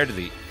nothing compared to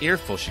the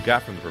earful she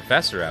got from the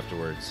professor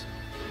afterwards.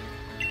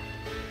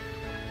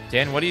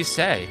 Dan, what do you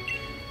say?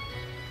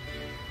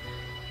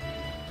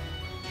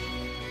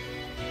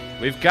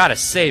 We've got to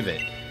save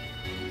it.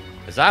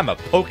 Because I'm a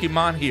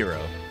Pokemon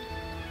hero.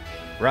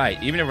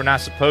 Right, even if we're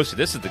not supposed to,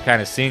 this is the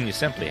kind of scene you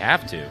simply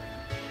have to.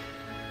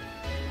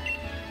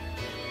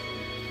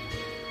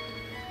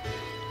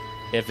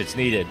 If it's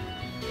needed.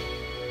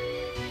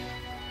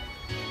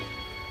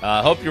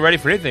 Hope you're ready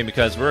for anything,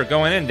 because we're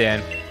going in,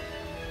 Dan.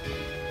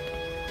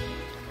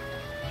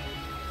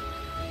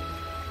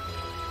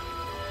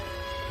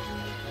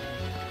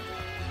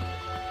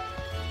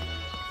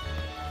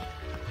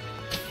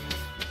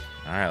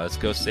 Alright, let's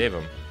go save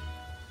him.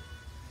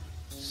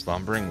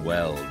 Slumbering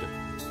Weld.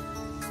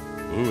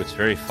 Ooh, it's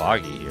very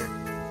foggy here.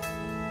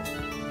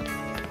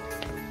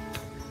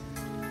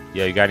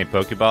 Yeah, you got any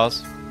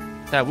Pokeballs?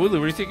 That Wooloo,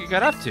 what do you think you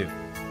got up to?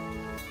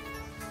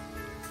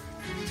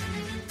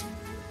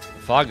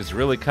 The fog is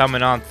really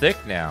coming on thick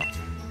now.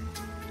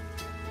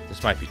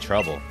 This might be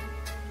trouble.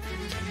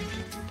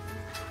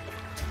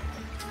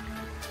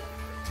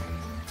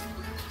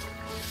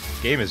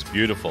 This game is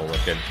beautiful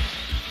looking.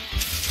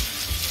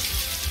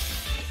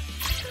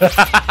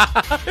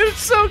 It's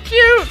so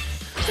cute!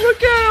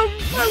 Look at him!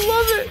 I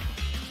love it!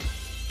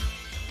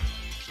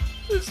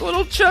 His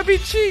little chubby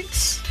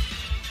cheeks!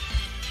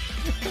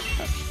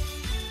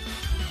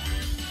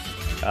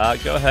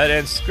 Go ahead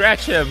and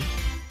scratch him!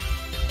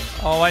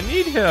 Oh, I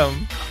need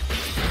him!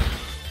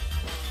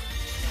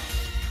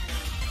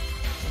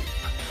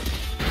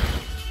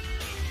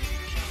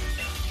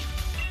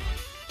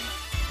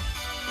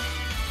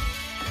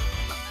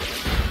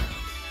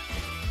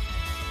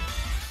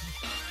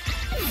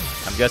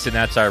 I'm guessing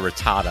that's our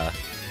Rattata.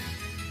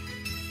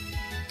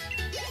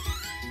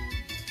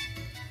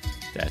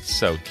 That's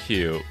so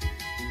cute.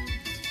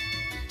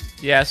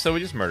 Yeah, so we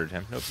just murdered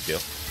him. No big deal.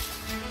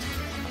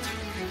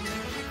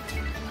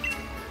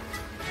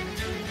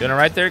 Doing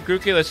alright there,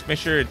 Grookey? Let's make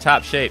sure you're in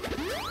top shape.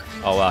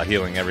 Oh, wow.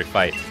 Healing every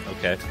fight.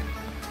 Okay.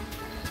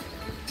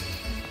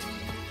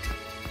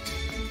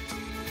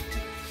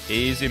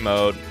 Easy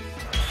mode.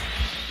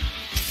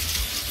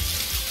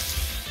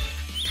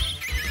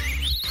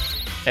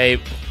 Hey,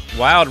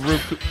 wild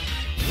Grookey?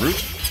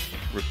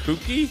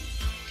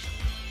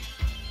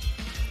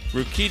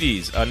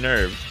 Rookies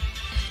unnerved.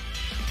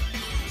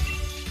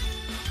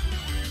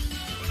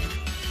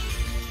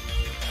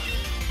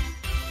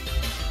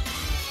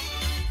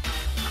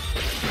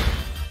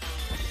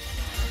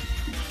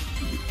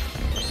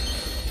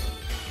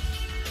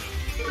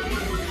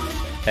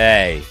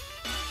 Hey.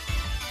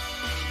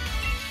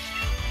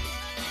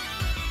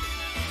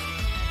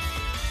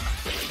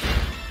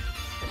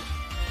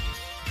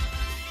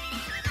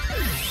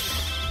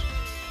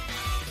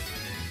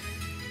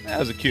 That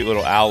was a cute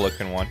little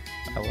owl-looking one.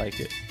 I like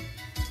it.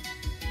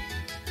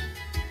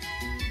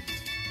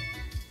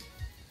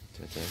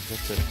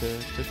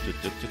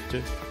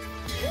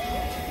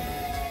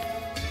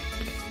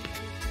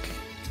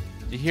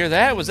 You hear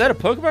that? Was that a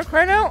Pokemon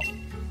crying out?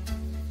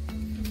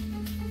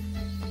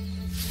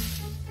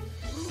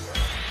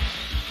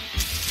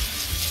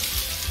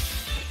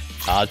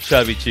 Ah,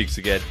 chubby cheeks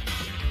again.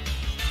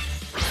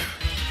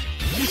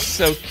 He's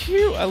so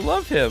cute. I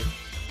love him.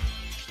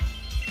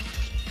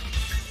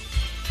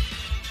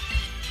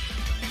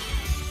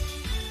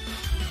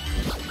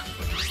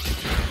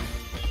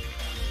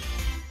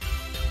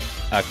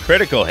 A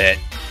critical hit,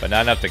 but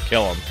not enough to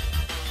kill him.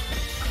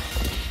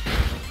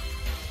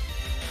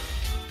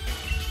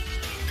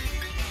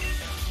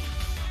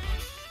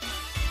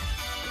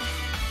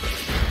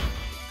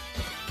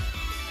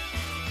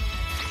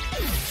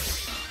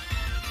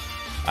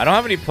 I don't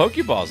have any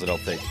Pokeballs, I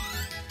don't think.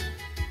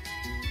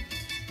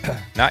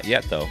 Not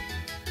yet, though.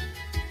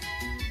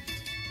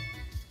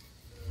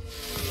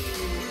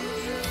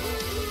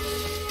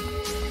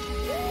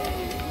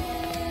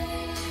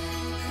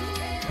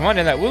 Come on,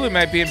 and that Wooloo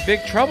might be in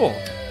big trouble.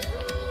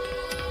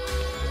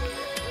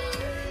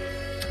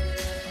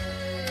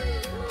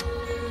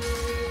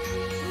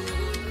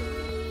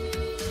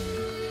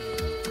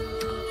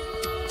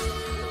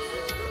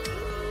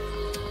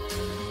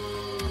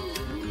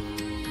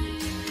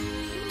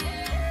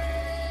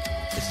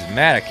 This is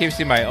mad. I can't even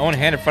see my own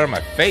hand in front of my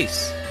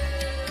face.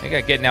 I think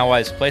I get now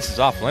why this place is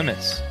off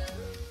limits.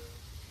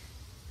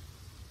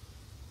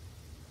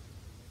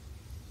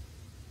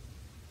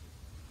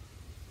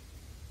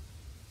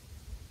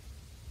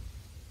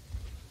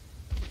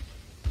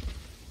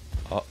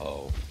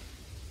 Uh-oh.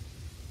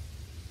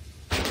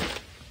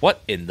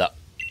 What in the...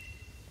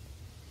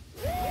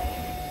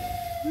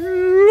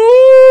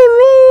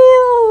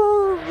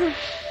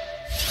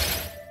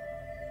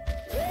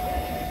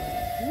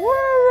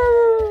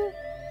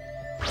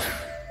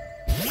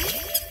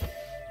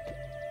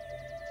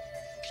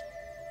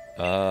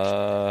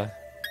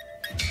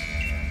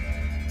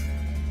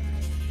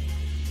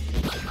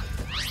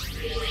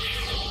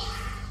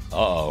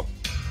 Uh-oh.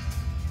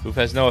 Move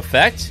has no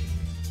effect?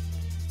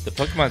 The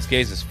Pokemon's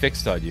gaze is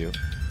fixed on you.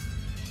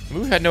 The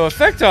move had no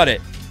effect on it!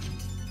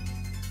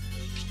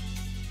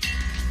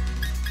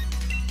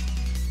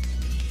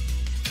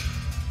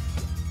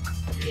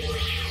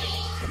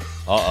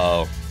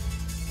 Uh-oh.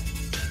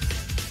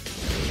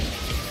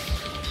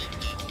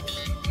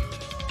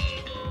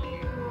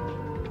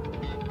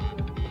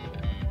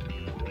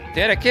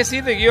 Dad, I can't see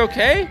anything. You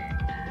okay?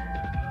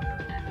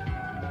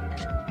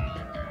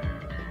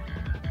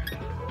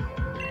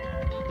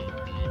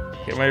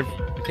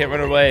 Can't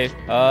run away.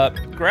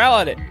 Growl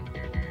at it.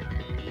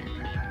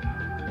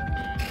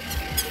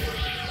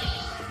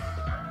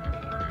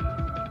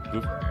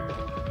 Oop.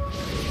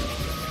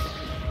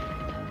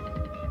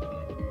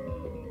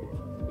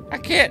 I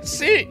can't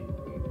see.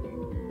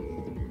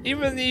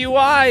 Even the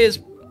UI is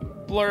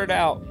blurred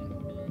out.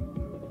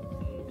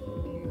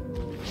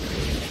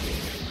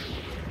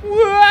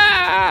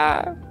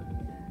 Wah!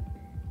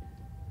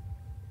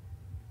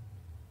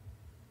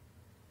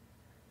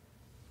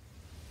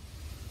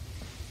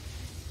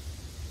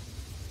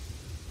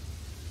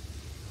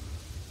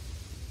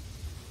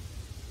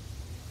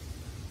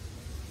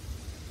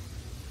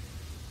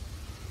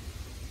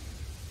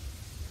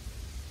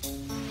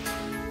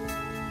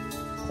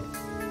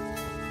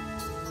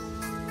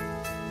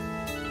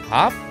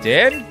 Hopped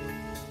in?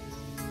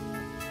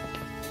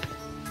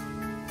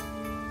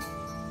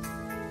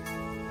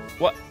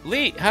 What?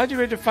 Lee, how'd you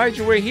manage to find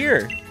your way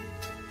here?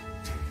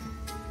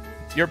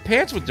 Your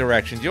pants with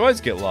directions. You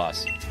always get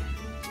lost.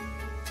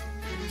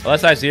 Well,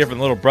 that's nice to hear from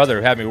the little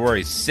brother who had me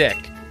worried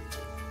sick.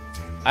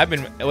 I've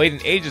been waiting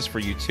ages for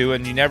you two,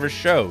 and you never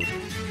showed.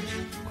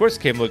 Of course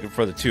I came looking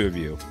for the two of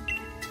you.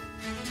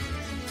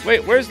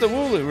 Wait, where's the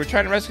Wooloo? We're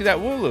trying to rescue that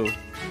Wooloo.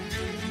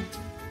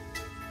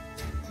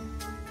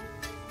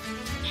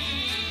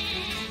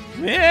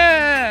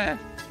 Yeah,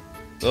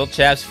 little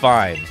chap's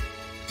fine.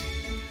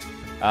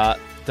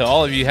 To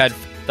all of you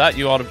thought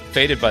you all had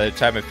faded by the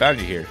time I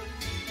found you here.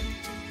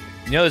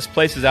 You know this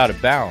place is out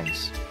of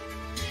bounds.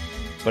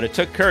 But it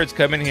took courage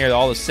coming here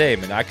all the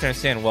same, and I can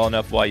understand well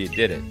enough why you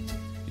did it.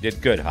 You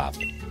did good, Hop.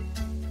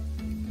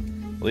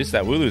 At least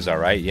that Wooloo's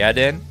alright. Yeah,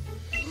 Dan?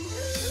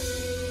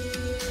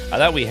 I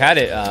thought we had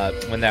it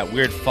when that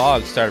weird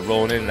fog started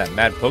rolling in that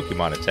mad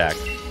Pokemon attack.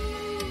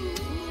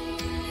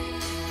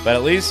 But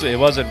at least it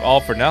wasn't all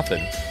for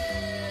nothing.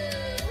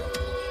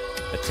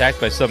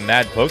 Attacked by some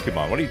mad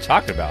Pokemon. What are you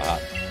talking about,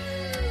 Hop?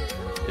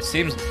 It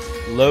seems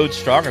load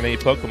stronger than any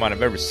Pokemon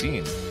I've ever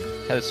seen.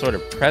 It had a sort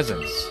of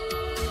presence.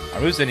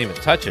 Our moves didn't even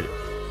touch it.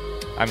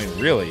 I mean,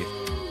 really.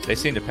 They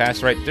seem to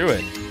pass right through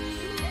it.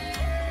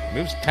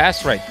 Moves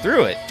pass right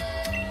through it.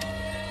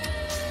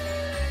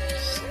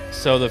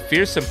 So the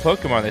fearsome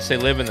Pokemon they say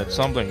live in the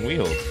tumbling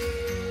wheel.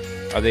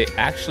 Are they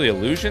actually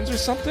illusions or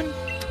something?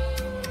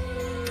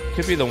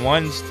 Could be the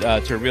ones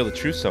to reveal the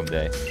truth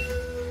someday.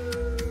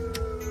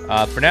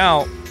 For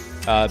now,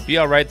 be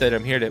alright that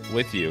I'm here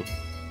with you.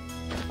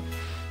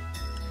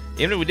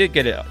 Even if we did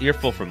get an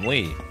earful from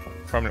Lee,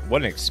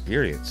 what an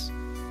experience.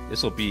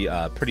 This will be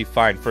a pretty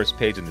fine first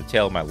page in the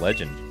tale of my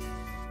legend.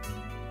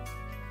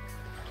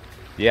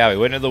 Yeah, we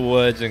went into the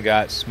woods and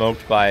got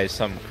smoked by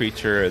some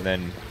creature and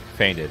then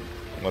fainted.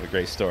 What a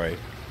great story.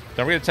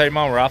 Don't forget to tell your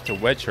mom we're off to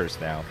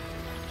Wedgehurst now.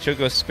 She'll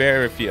go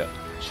spare if you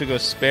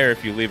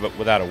leave it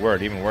without a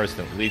word, even worse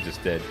than Lee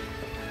just did.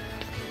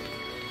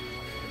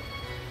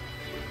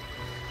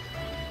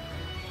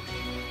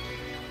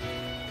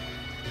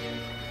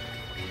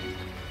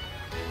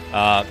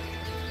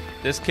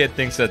 This kid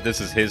thinks that this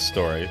is his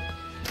story,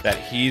 that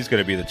he's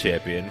going to be the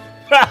champion.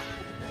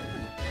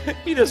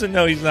 He doesn't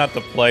know he's not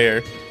the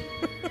player.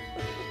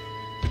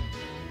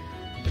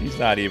 He's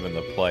not even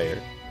the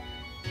player.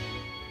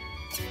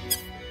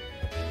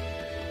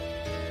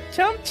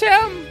 Chum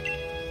chum!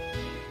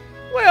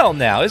 Well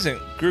now, isn't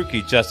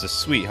Grookey just a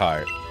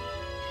sweetheart?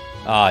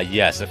 Ah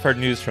yes, I've heard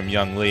news from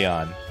young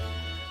Leon.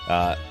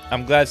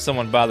 I'm glad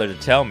someone bothered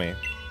to tell me.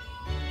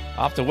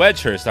 Off to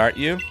Wedgehurst, aren't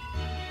you?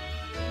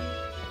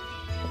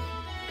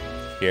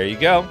 Here you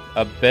go.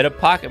 A bit of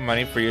pocket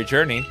money for your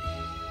journey.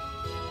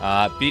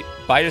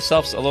 Buy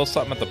yourself a little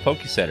something at the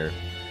Poke Center.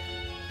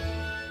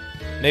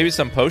 Maybe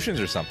some potions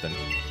or something.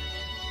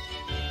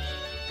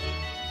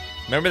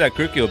 Remember that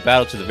Grookey will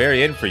battle to the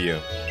very end for you.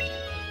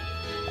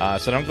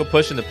 So don't go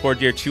pushing the poor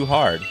dear too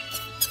hard.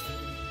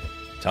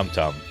 Tum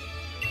Tum.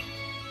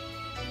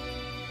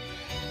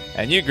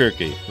 And you,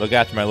 Grookey, look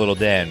after my little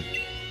Dan.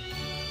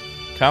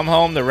 Come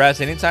home to rest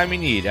anytime you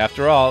need.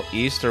 After all,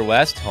 east or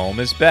west, home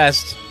is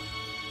best.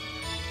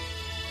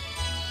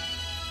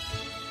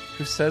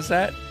 Who says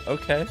that?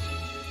 Okay.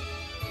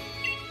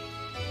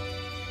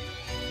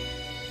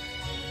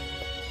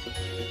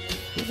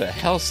 Who the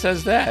hell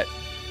says that?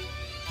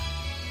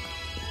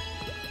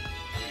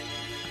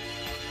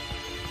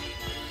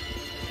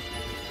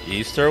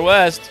 East or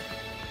west,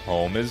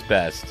 home is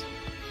best.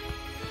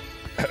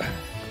 I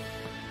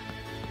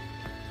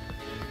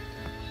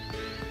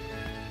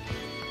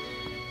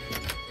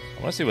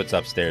want to see what's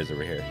upstairs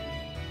over here.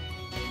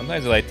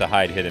 Sometimes I like to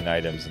hide hidden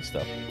items and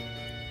stuff.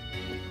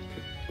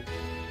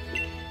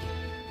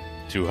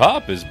 To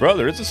Hop, his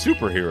brother, it's a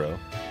superhero.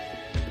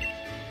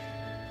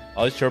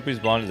 All these trophies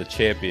belong to the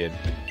champion.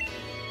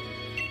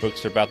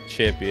 Books are about the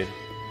champion.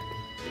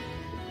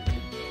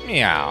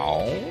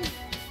 Meow.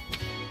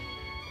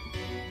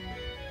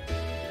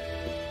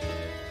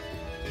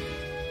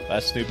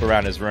 Let's snoop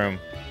around his room.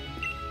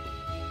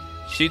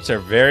 Sheets are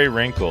very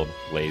wrinkled.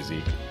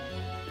 Lazy.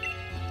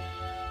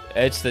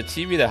 It's the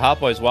TV that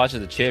Hop always watches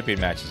the champion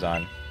matches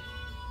on.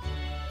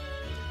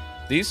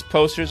 These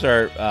posters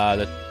are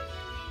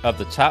of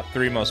the top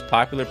 3 most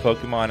popular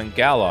Pokemon in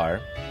Galar.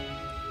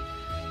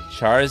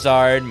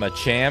 Charizard,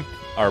 Machamp,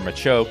 or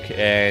Machoke,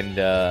 and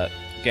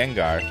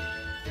Gengar.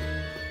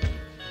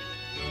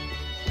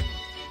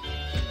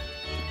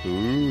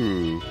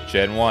 Ooh,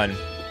 Gen 1.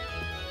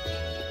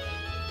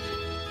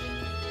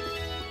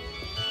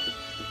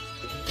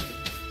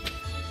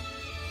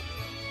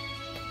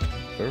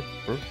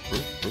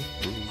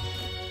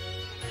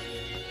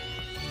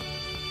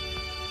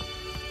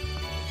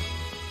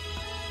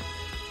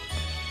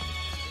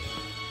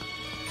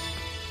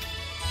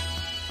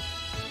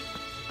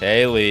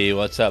 Hey Lee,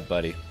 what's up,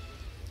 buddy?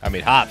 I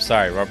mean Hop,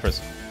 sorry, wrong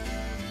person.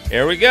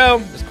 Here we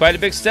go. It's quite a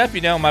big step, you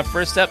know. My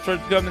first step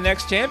towards becoming the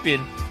next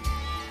champion.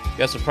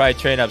 Guess we'll probably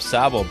train up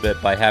Sabo a bit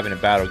by having a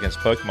battle against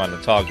Pokemon in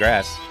the tall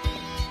grass.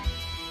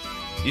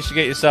 You should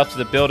get yourself to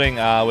the building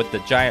with the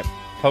giant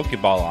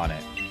Pokeball on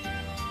it.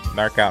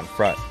 Mark out in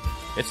front.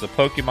 It's the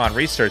Pokemon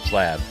Research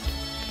Lab.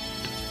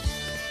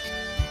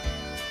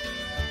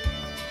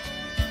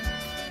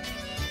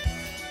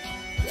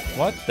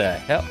 What the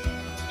hell?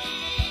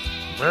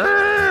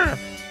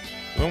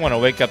 We don't want to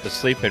wake up the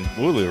sleeping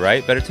Wooloo,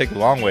 right? Better take the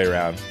long way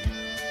around.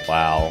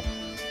 Wow.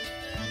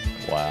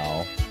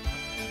 Wow.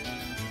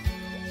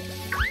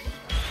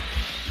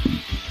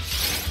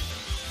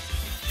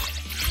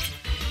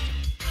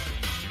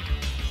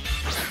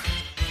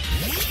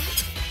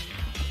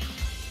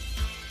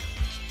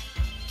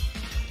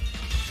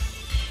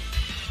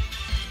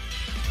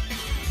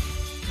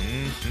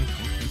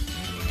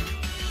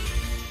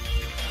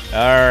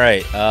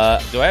 Alright,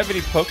 do I have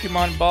any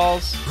Pokemon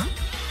balls?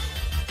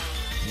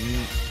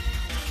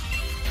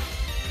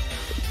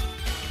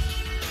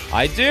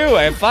 I do!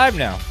 I have 5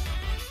 now.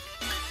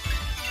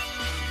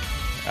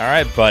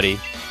 Alright, buddy.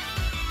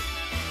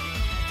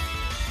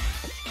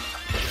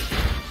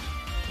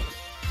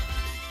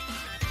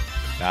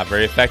 Not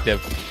very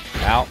effective.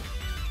 Ow.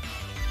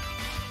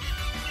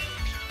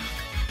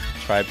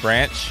 Try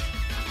branch.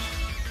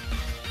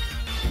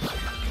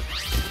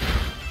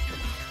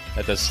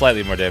 That does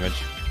slightly more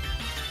damage.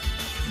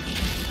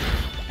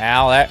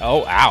 Ow, that,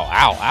 oh, ow,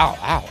 ow, ow,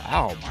 ow,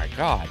 ow, my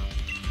god.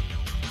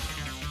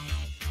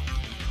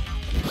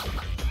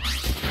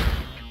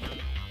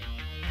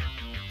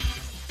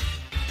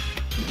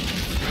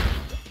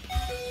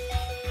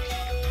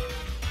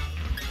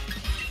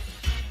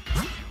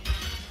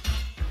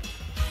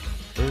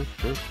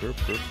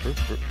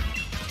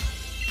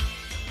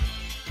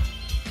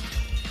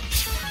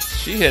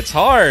 She hits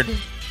hard.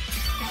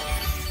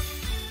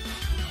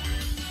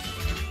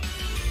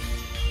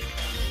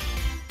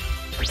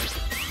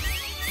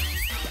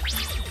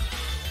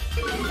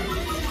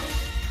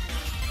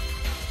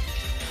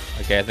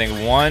 Okay, I think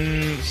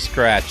one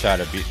scratch ought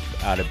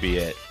to be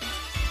it.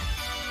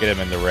 Get him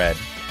in the red.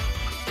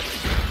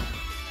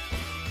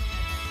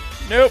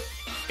 Nope.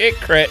 It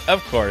crit,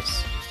 of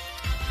course.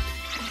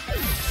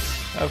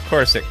 Of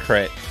course it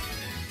crit.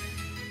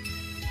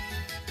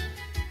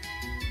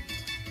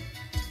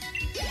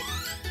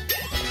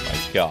 Oh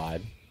my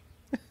god.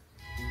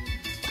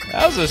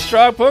 That was a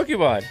strong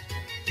Pokemon.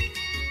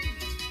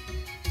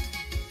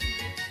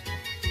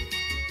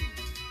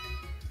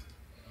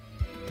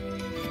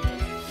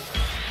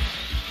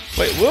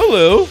 Wait,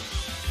 Wooloo?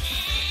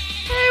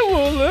 Hey,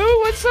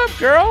 Wooloo, what's up,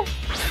 girl?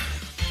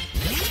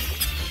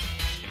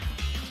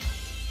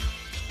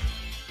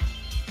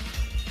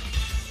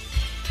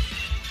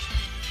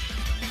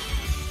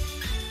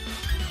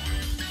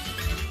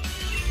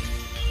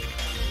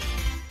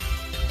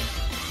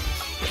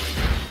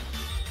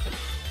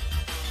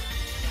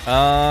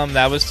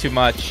 That was too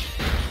much.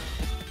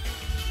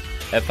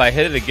 If I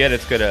hit it again,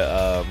 it's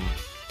gonna,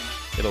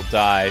 it'll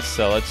die,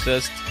 so let's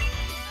just...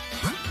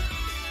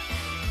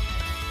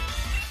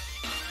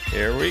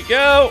 Here we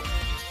go!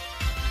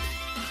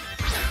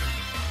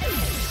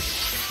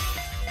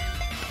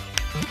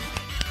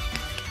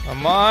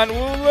 Come on,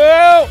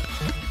 Wooloo!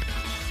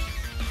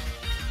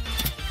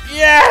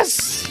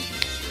 Yes!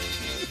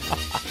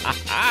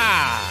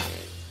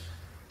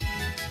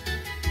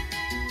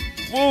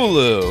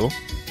 Wooloo.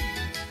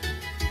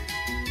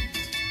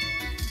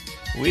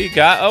 We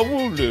got a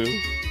Wooloo.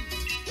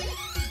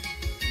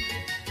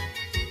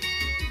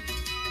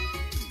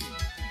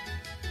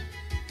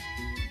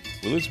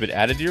 Wooloo's been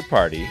added to your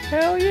party.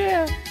 Hell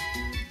yeah.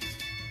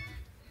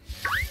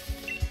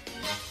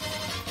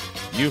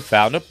 You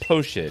found a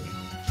potion.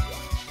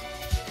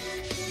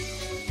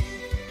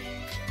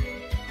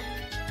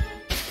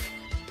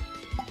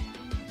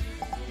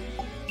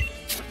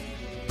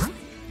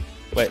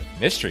 Wait,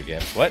 mystery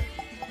gift? What?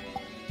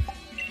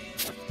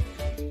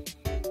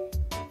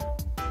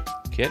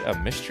 Get a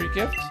mystery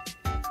gift?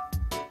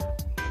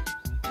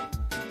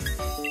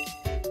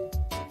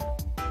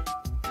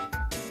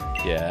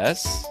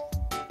 Yes.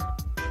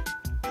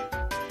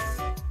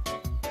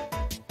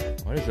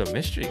 What is a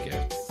mystery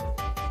gift?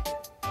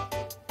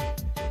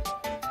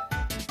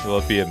 Will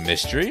it be a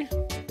mystery?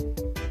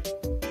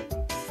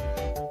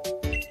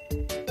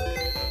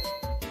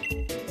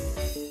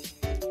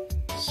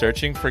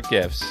 Searching for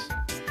gifts.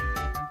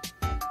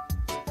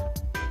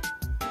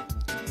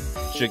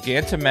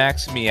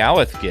 Gigantamax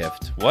Meowth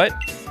gift. What?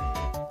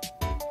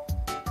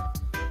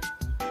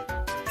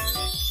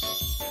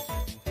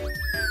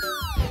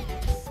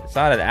 It's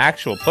not an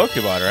actual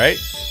Pokemon, right?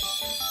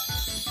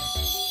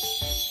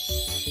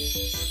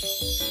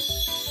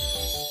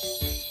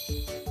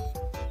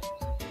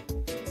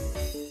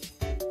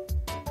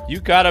 You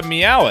got a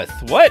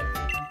Meowth. What?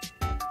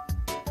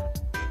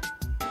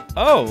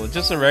 Oh,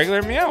 just a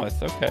regular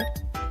Meowth. Okay.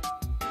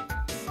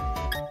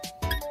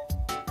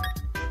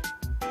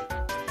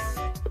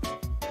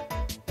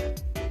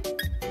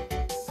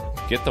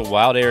 Get the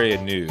wild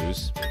area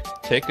news.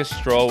 Take a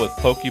stroll with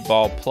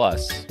Pokeball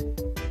Plus.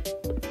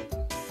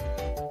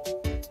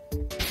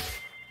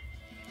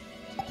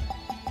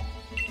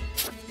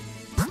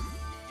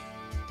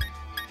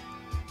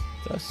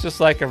 That's just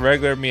like a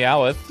regular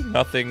Meowth.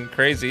 Nothing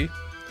crazy.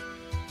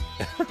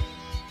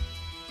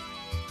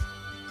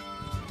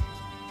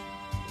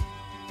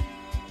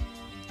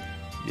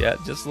 Yeah,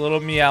 just a little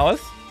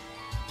Meowth.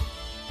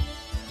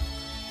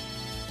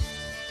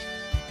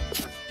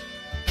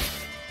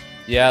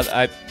 Yeah,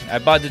 I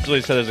bought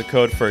digitally, so there's a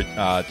code for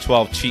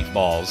 12 cheat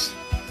balls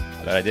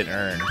that I didn't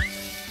earn.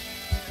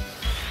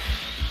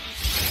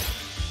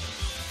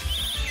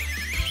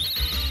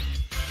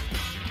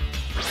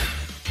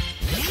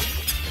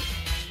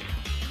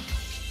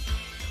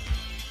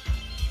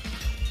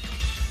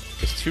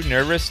 Just too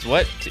nervous,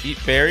 what? To eat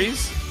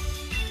berries?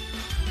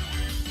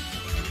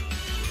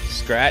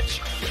 Scratch.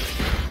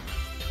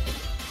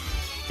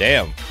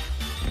 Damn.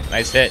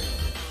 Nice hit.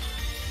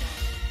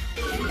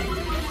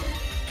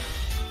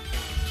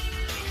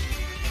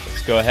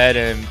 Let's go ahead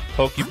and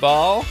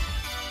Pokeball.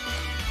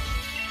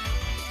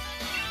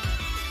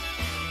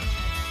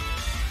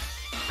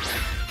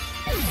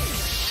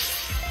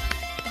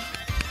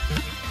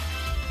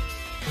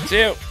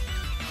 Two.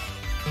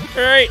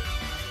 Three.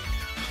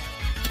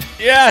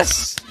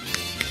 Yes!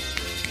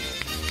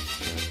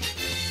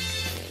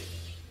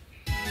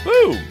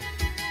 Woo!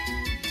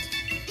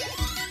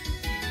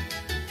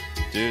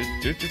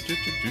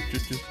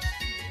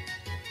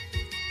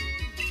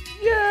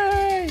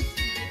 Yay!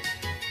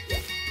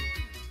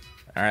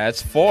 Alright,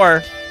 that's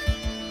 4.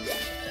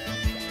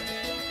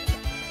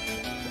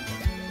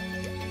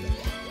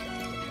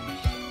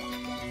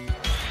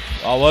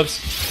 Oh,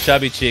 whoops.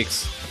 Chubby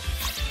cheeks.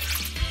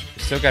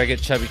 Still gotta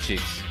get chubby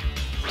cheeks.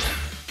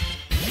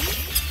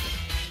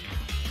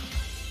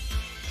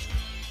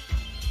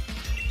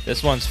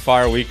 This one's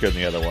far weaker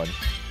than the other one.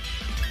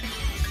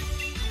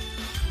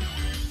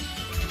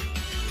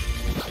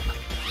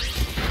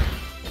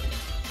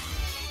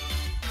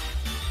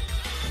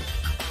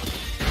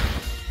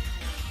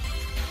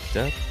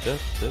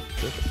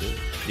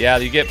 Yeah,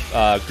 you get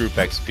group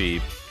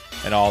XP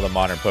and all the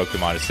modern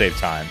Pokemon to save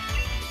time.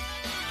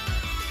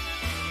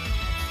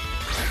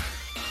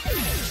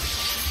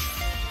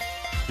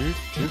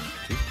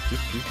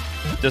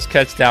 Just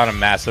cuts down on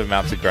massive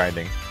amounts of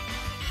grinding.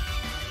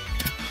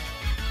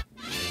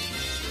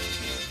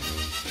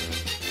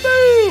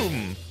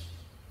 Boom!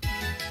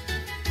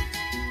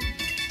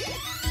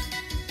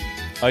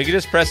 Oh, you can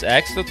just press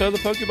X to throw the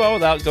Pokeball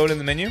without going in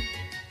the menu?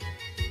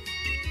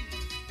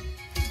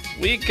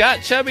 We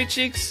got chubby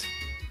cheeks!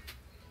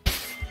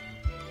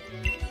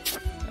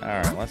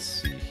 Alright, let's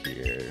see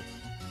here.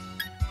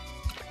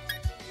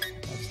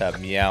 Let's have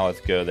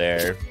Meowth go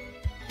there.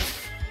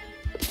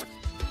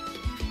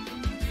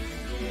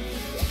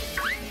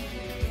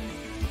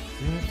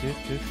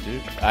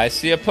 I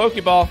see a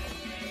Pokeball.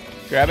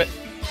 Grab it.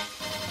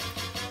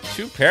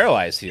 2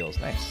 paralyzed heals.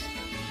 Nice.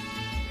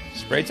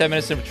 Spray 10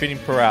 minutes of treating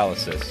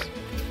paralysis.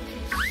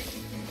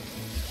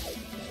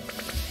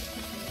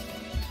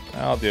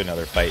 I'll do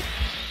another fight.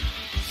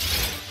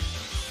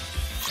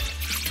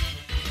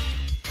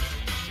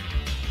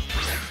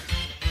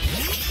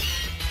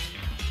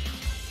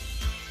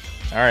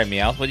 Alright,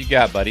 Meowth, what you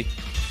got, buddy?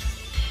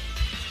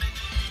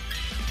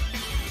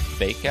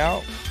 Fake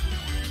out?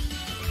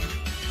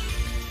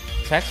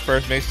 Attacks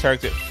first, makes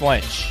target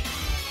flinch.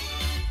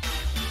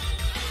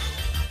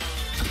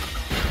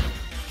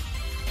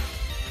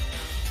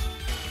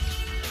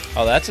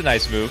 Oh, that's a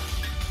nice move.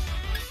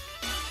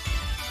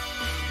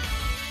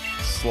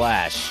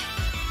 Slash.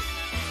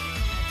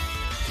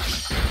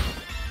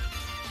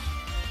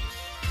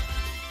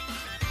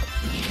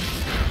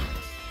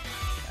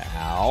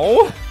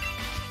 Ow.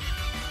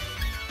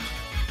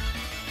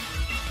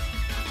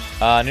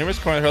 Numerous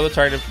coins hurl the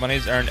target if money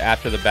is earned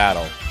after the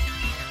battle.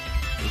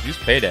 Use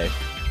payday.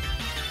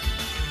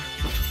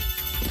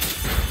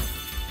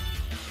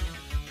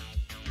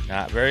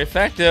 Not very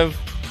effective.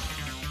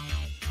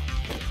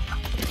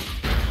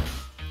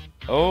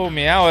 Oh,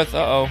 Meowth.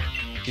 Uh-oh.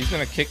 He's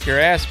gonna kick your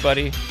ass,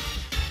 buddy.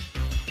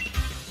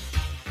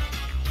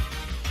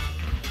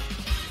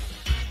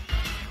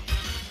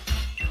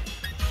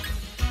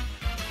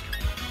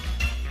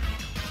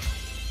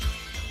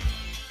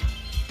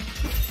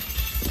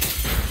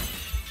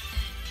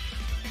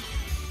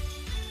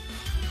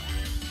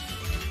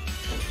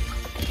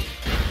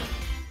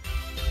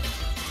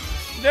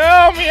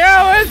 No,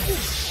 Meowth!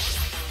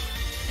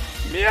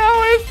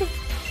 Meowth!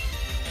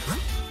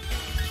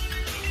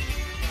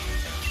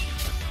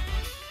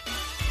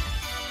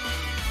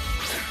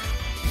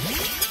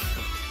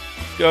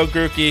 Go,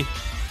 Grookey.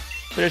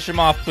 Finish him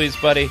off, please,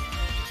 buddy.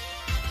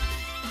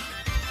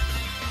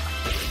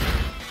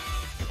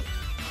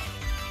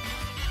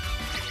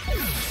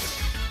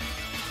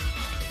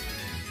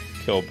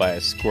 Killed by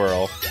a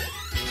squirrel.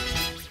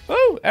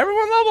 Oh,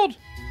 everyone leveled!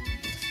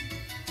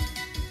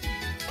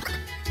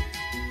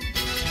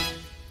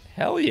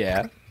 Hell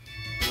yeah.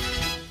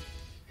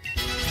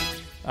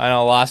 I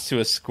know, lost to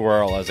a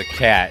squirrel as a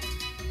cat.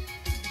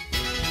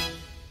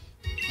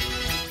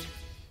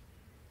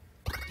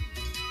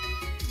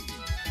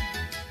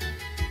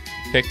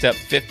 Picked up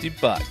 50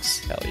 bucks.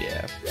 Hell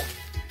yeah.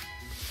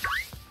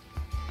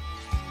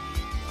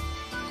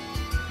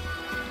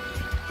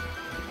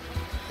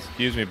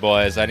 Excuse me,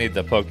 boys. I need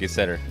the Poké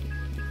Center.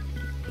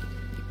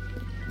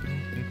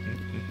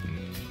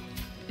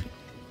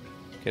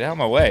 Get out of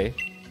my way.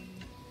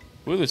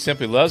 Wooloo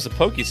simply loves the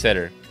Poké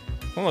Center.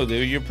 Hello, Lou.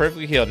 You're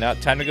perfectly healed. Now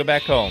time to go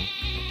back home.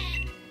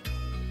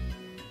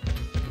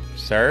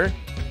 Sir?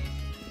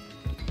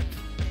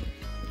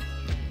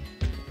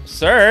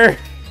 Sir?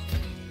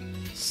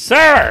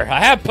 Sir!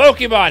 I have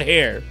Pokemon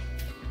here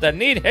that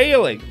need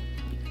healing.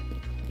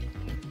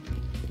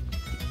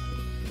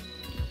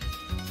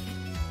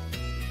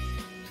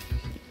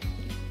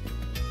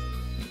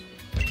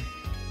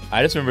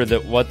 I just remember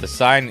that what the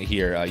sign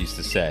here used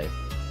to say.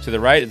 To the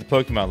right is the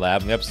Pokemon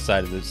Lab on the opposite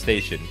side of the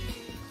station.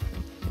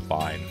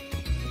 Fine.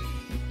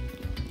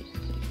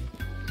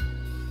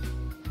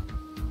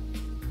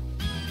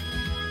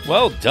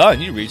 Well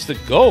done, you reached the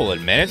goal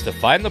and managed to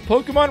find the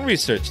Pokemon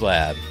Research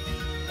Lab.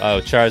 Oh,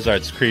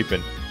 Charizard's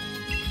creeping.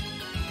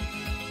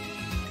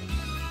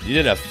 You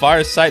did a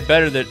far sight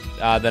better than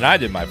I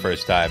did my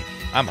first time.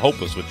 I'm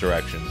hopeless with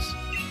directions.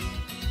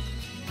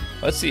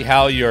 Let's see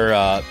how your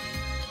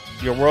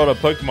world of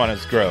Pokemon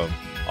has grown.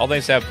 All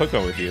thanks to have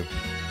Pokemon with you.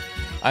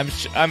 I'm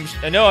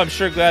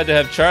sure glad to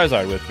have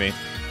Charizard with me.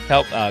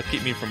 Help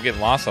keep me from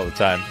getting lost all the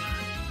time.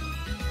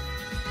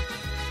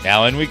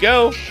 Now in we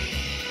go.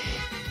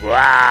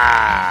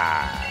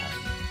 Wah!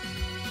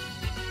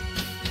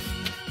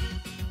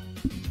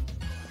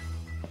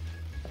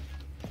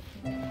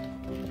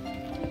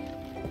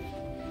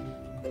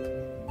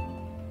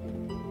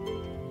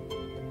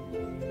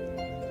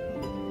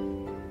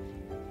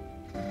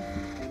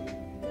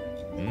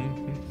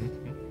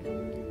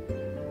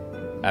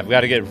 I've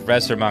got to get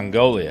Professor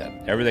Mongolia.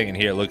 Everything in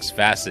here looks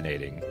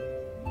fascinating.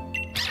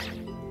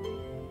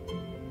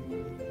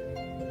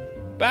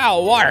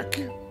 Bow Wark!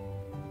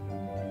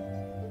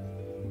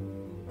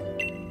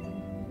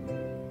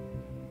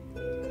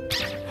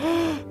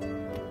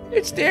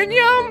 It's Dan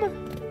Yum!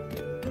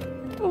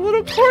 A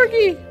little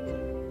corgi!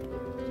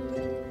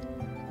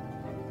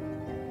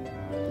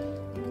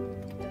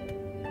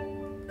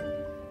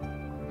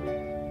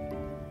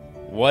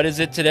 What is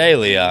it today,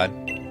 Leon?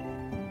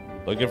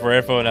 Looking for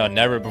info on a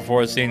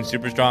never-before-seen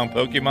super strong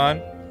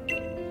Pokemon?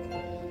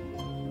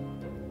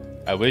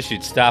 I wish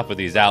you'd stop with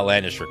these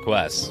outlandish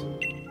requests.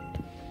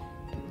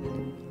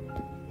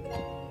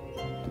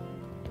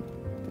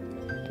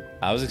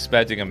 I was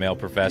expecting a male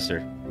professor.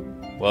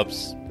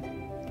 Whoops.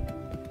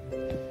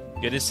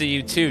 Good to see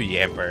you too,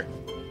 Yamper.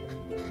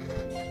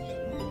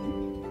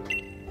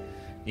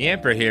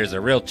 Yamper here is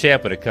a real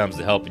champ when it comes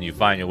to helping you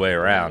find your way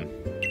around.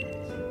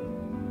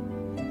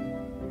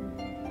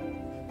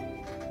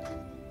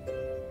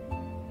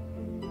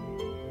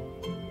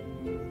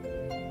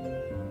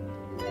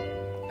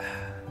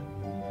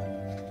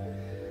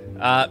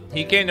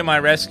 He came to my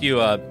rescue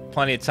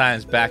plenty of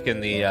times back in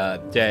the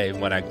day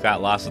when I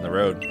got lost on the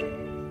road.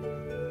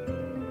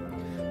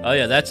 Oh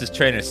yeah, that's his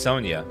trainer,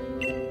 Sonia.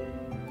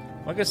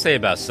 What can I say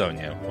about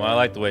Sonia? Well, I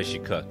like the way she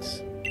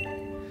cooks.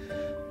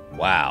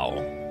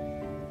 Wow.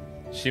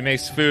 She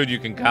makes food you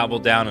can gobble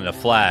down in a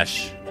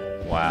flash.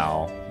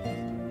 Wow.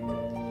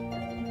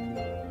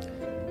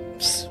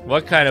 Psst,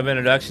 what kind of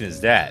introduction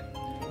is that?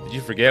 Did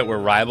you forget we're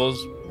rivals?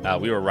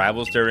 We were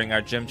rivals during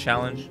our gym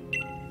challenge?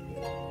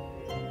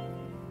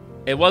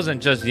 It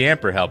wasn't just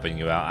Yamper helping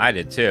you out, I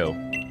did too.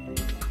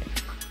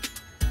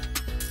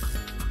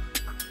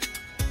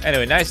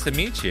 Anyway, nice to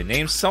meet you.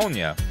 Name's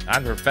Sonia.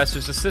 I'm the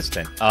professor's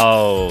assistant.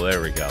 Oh, there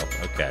we go.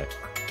 Okay.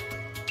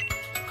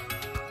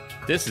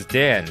 This is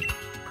Dan.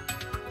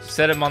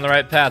 Set him on the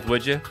right path,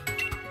 would you?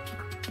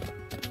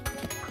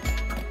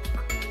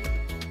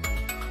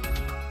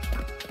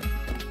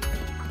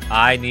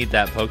 I need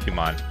that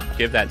Pokemon.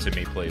 Give that to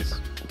me, please.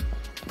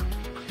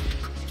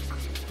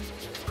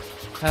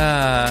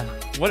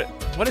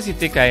 What does he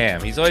think I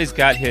am? He's always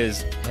got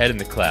his head in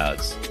the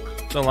clouds.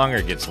 No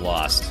longer gets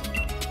lost.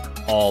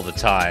 All the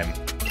time.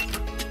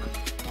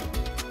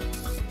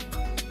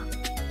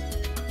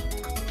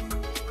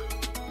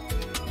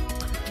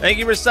 Thank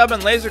you for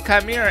subbing Laser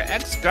Chimera,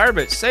 X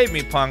Garbage, Save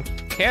Me Punk,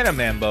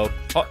 Canamambo,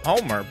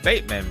 Homer,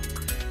 Bateman,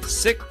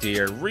 Sick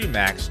Deer,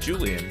 Remax,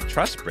 Julian,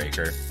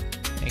 Trustbreaker.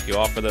 Thank you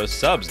all for those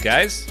subs,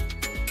 guys.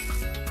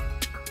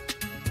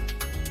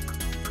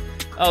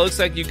 Oh, looks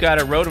like you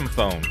got a Rotom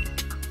phone.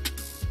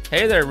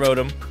 Hey there,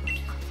 Rotom.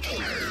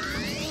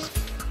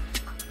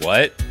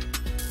 What?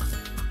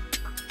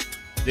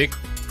 Dick.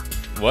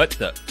 What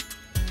the?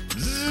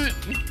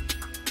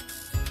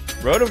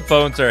 Rotom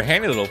phones are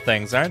handy little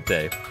things, aren't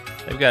they?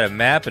 They've got a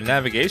map and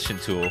navigation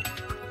tool.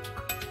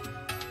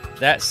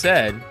 That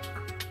said,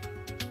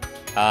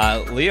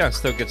 Leon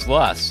still gets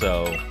lost,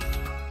 so...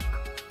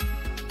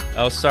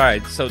 Oh, sorry.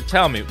 So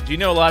tell me, do you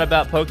know a lot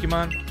about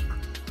Pokemon?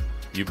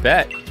 You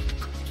bet.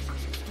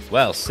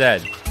 Well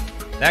said.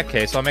 In that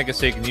case, I'll make it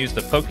so you can use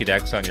the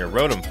Pokédex on your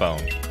Rotom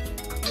phone.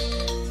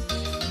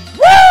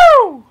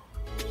 Woo!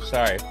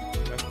 Sorry.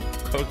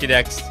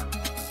 Pokédex.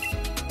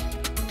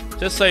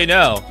 Just so you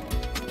know,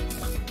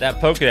 that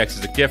Pokédex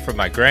is a gift from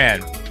my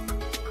Gran.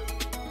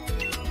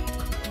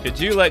 Could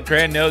you let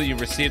Gran know that you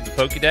received the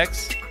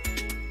Pokédex?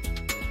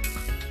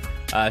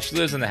 She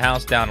lives in the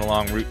house down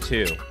along Route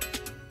 2.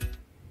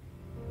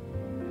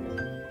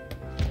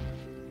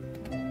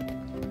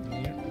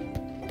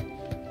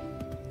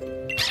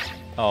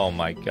 Oh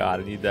my god,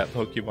 I need that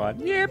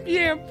Pokemon. Yep,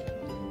 yep.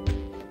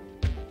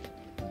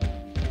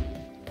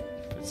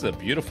 This is a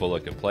beautiful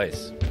looking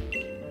place.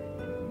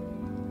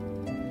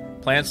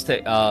 Plants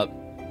take a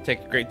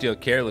great deal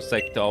of care. Looks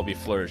like they'll all be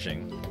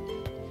flourishing.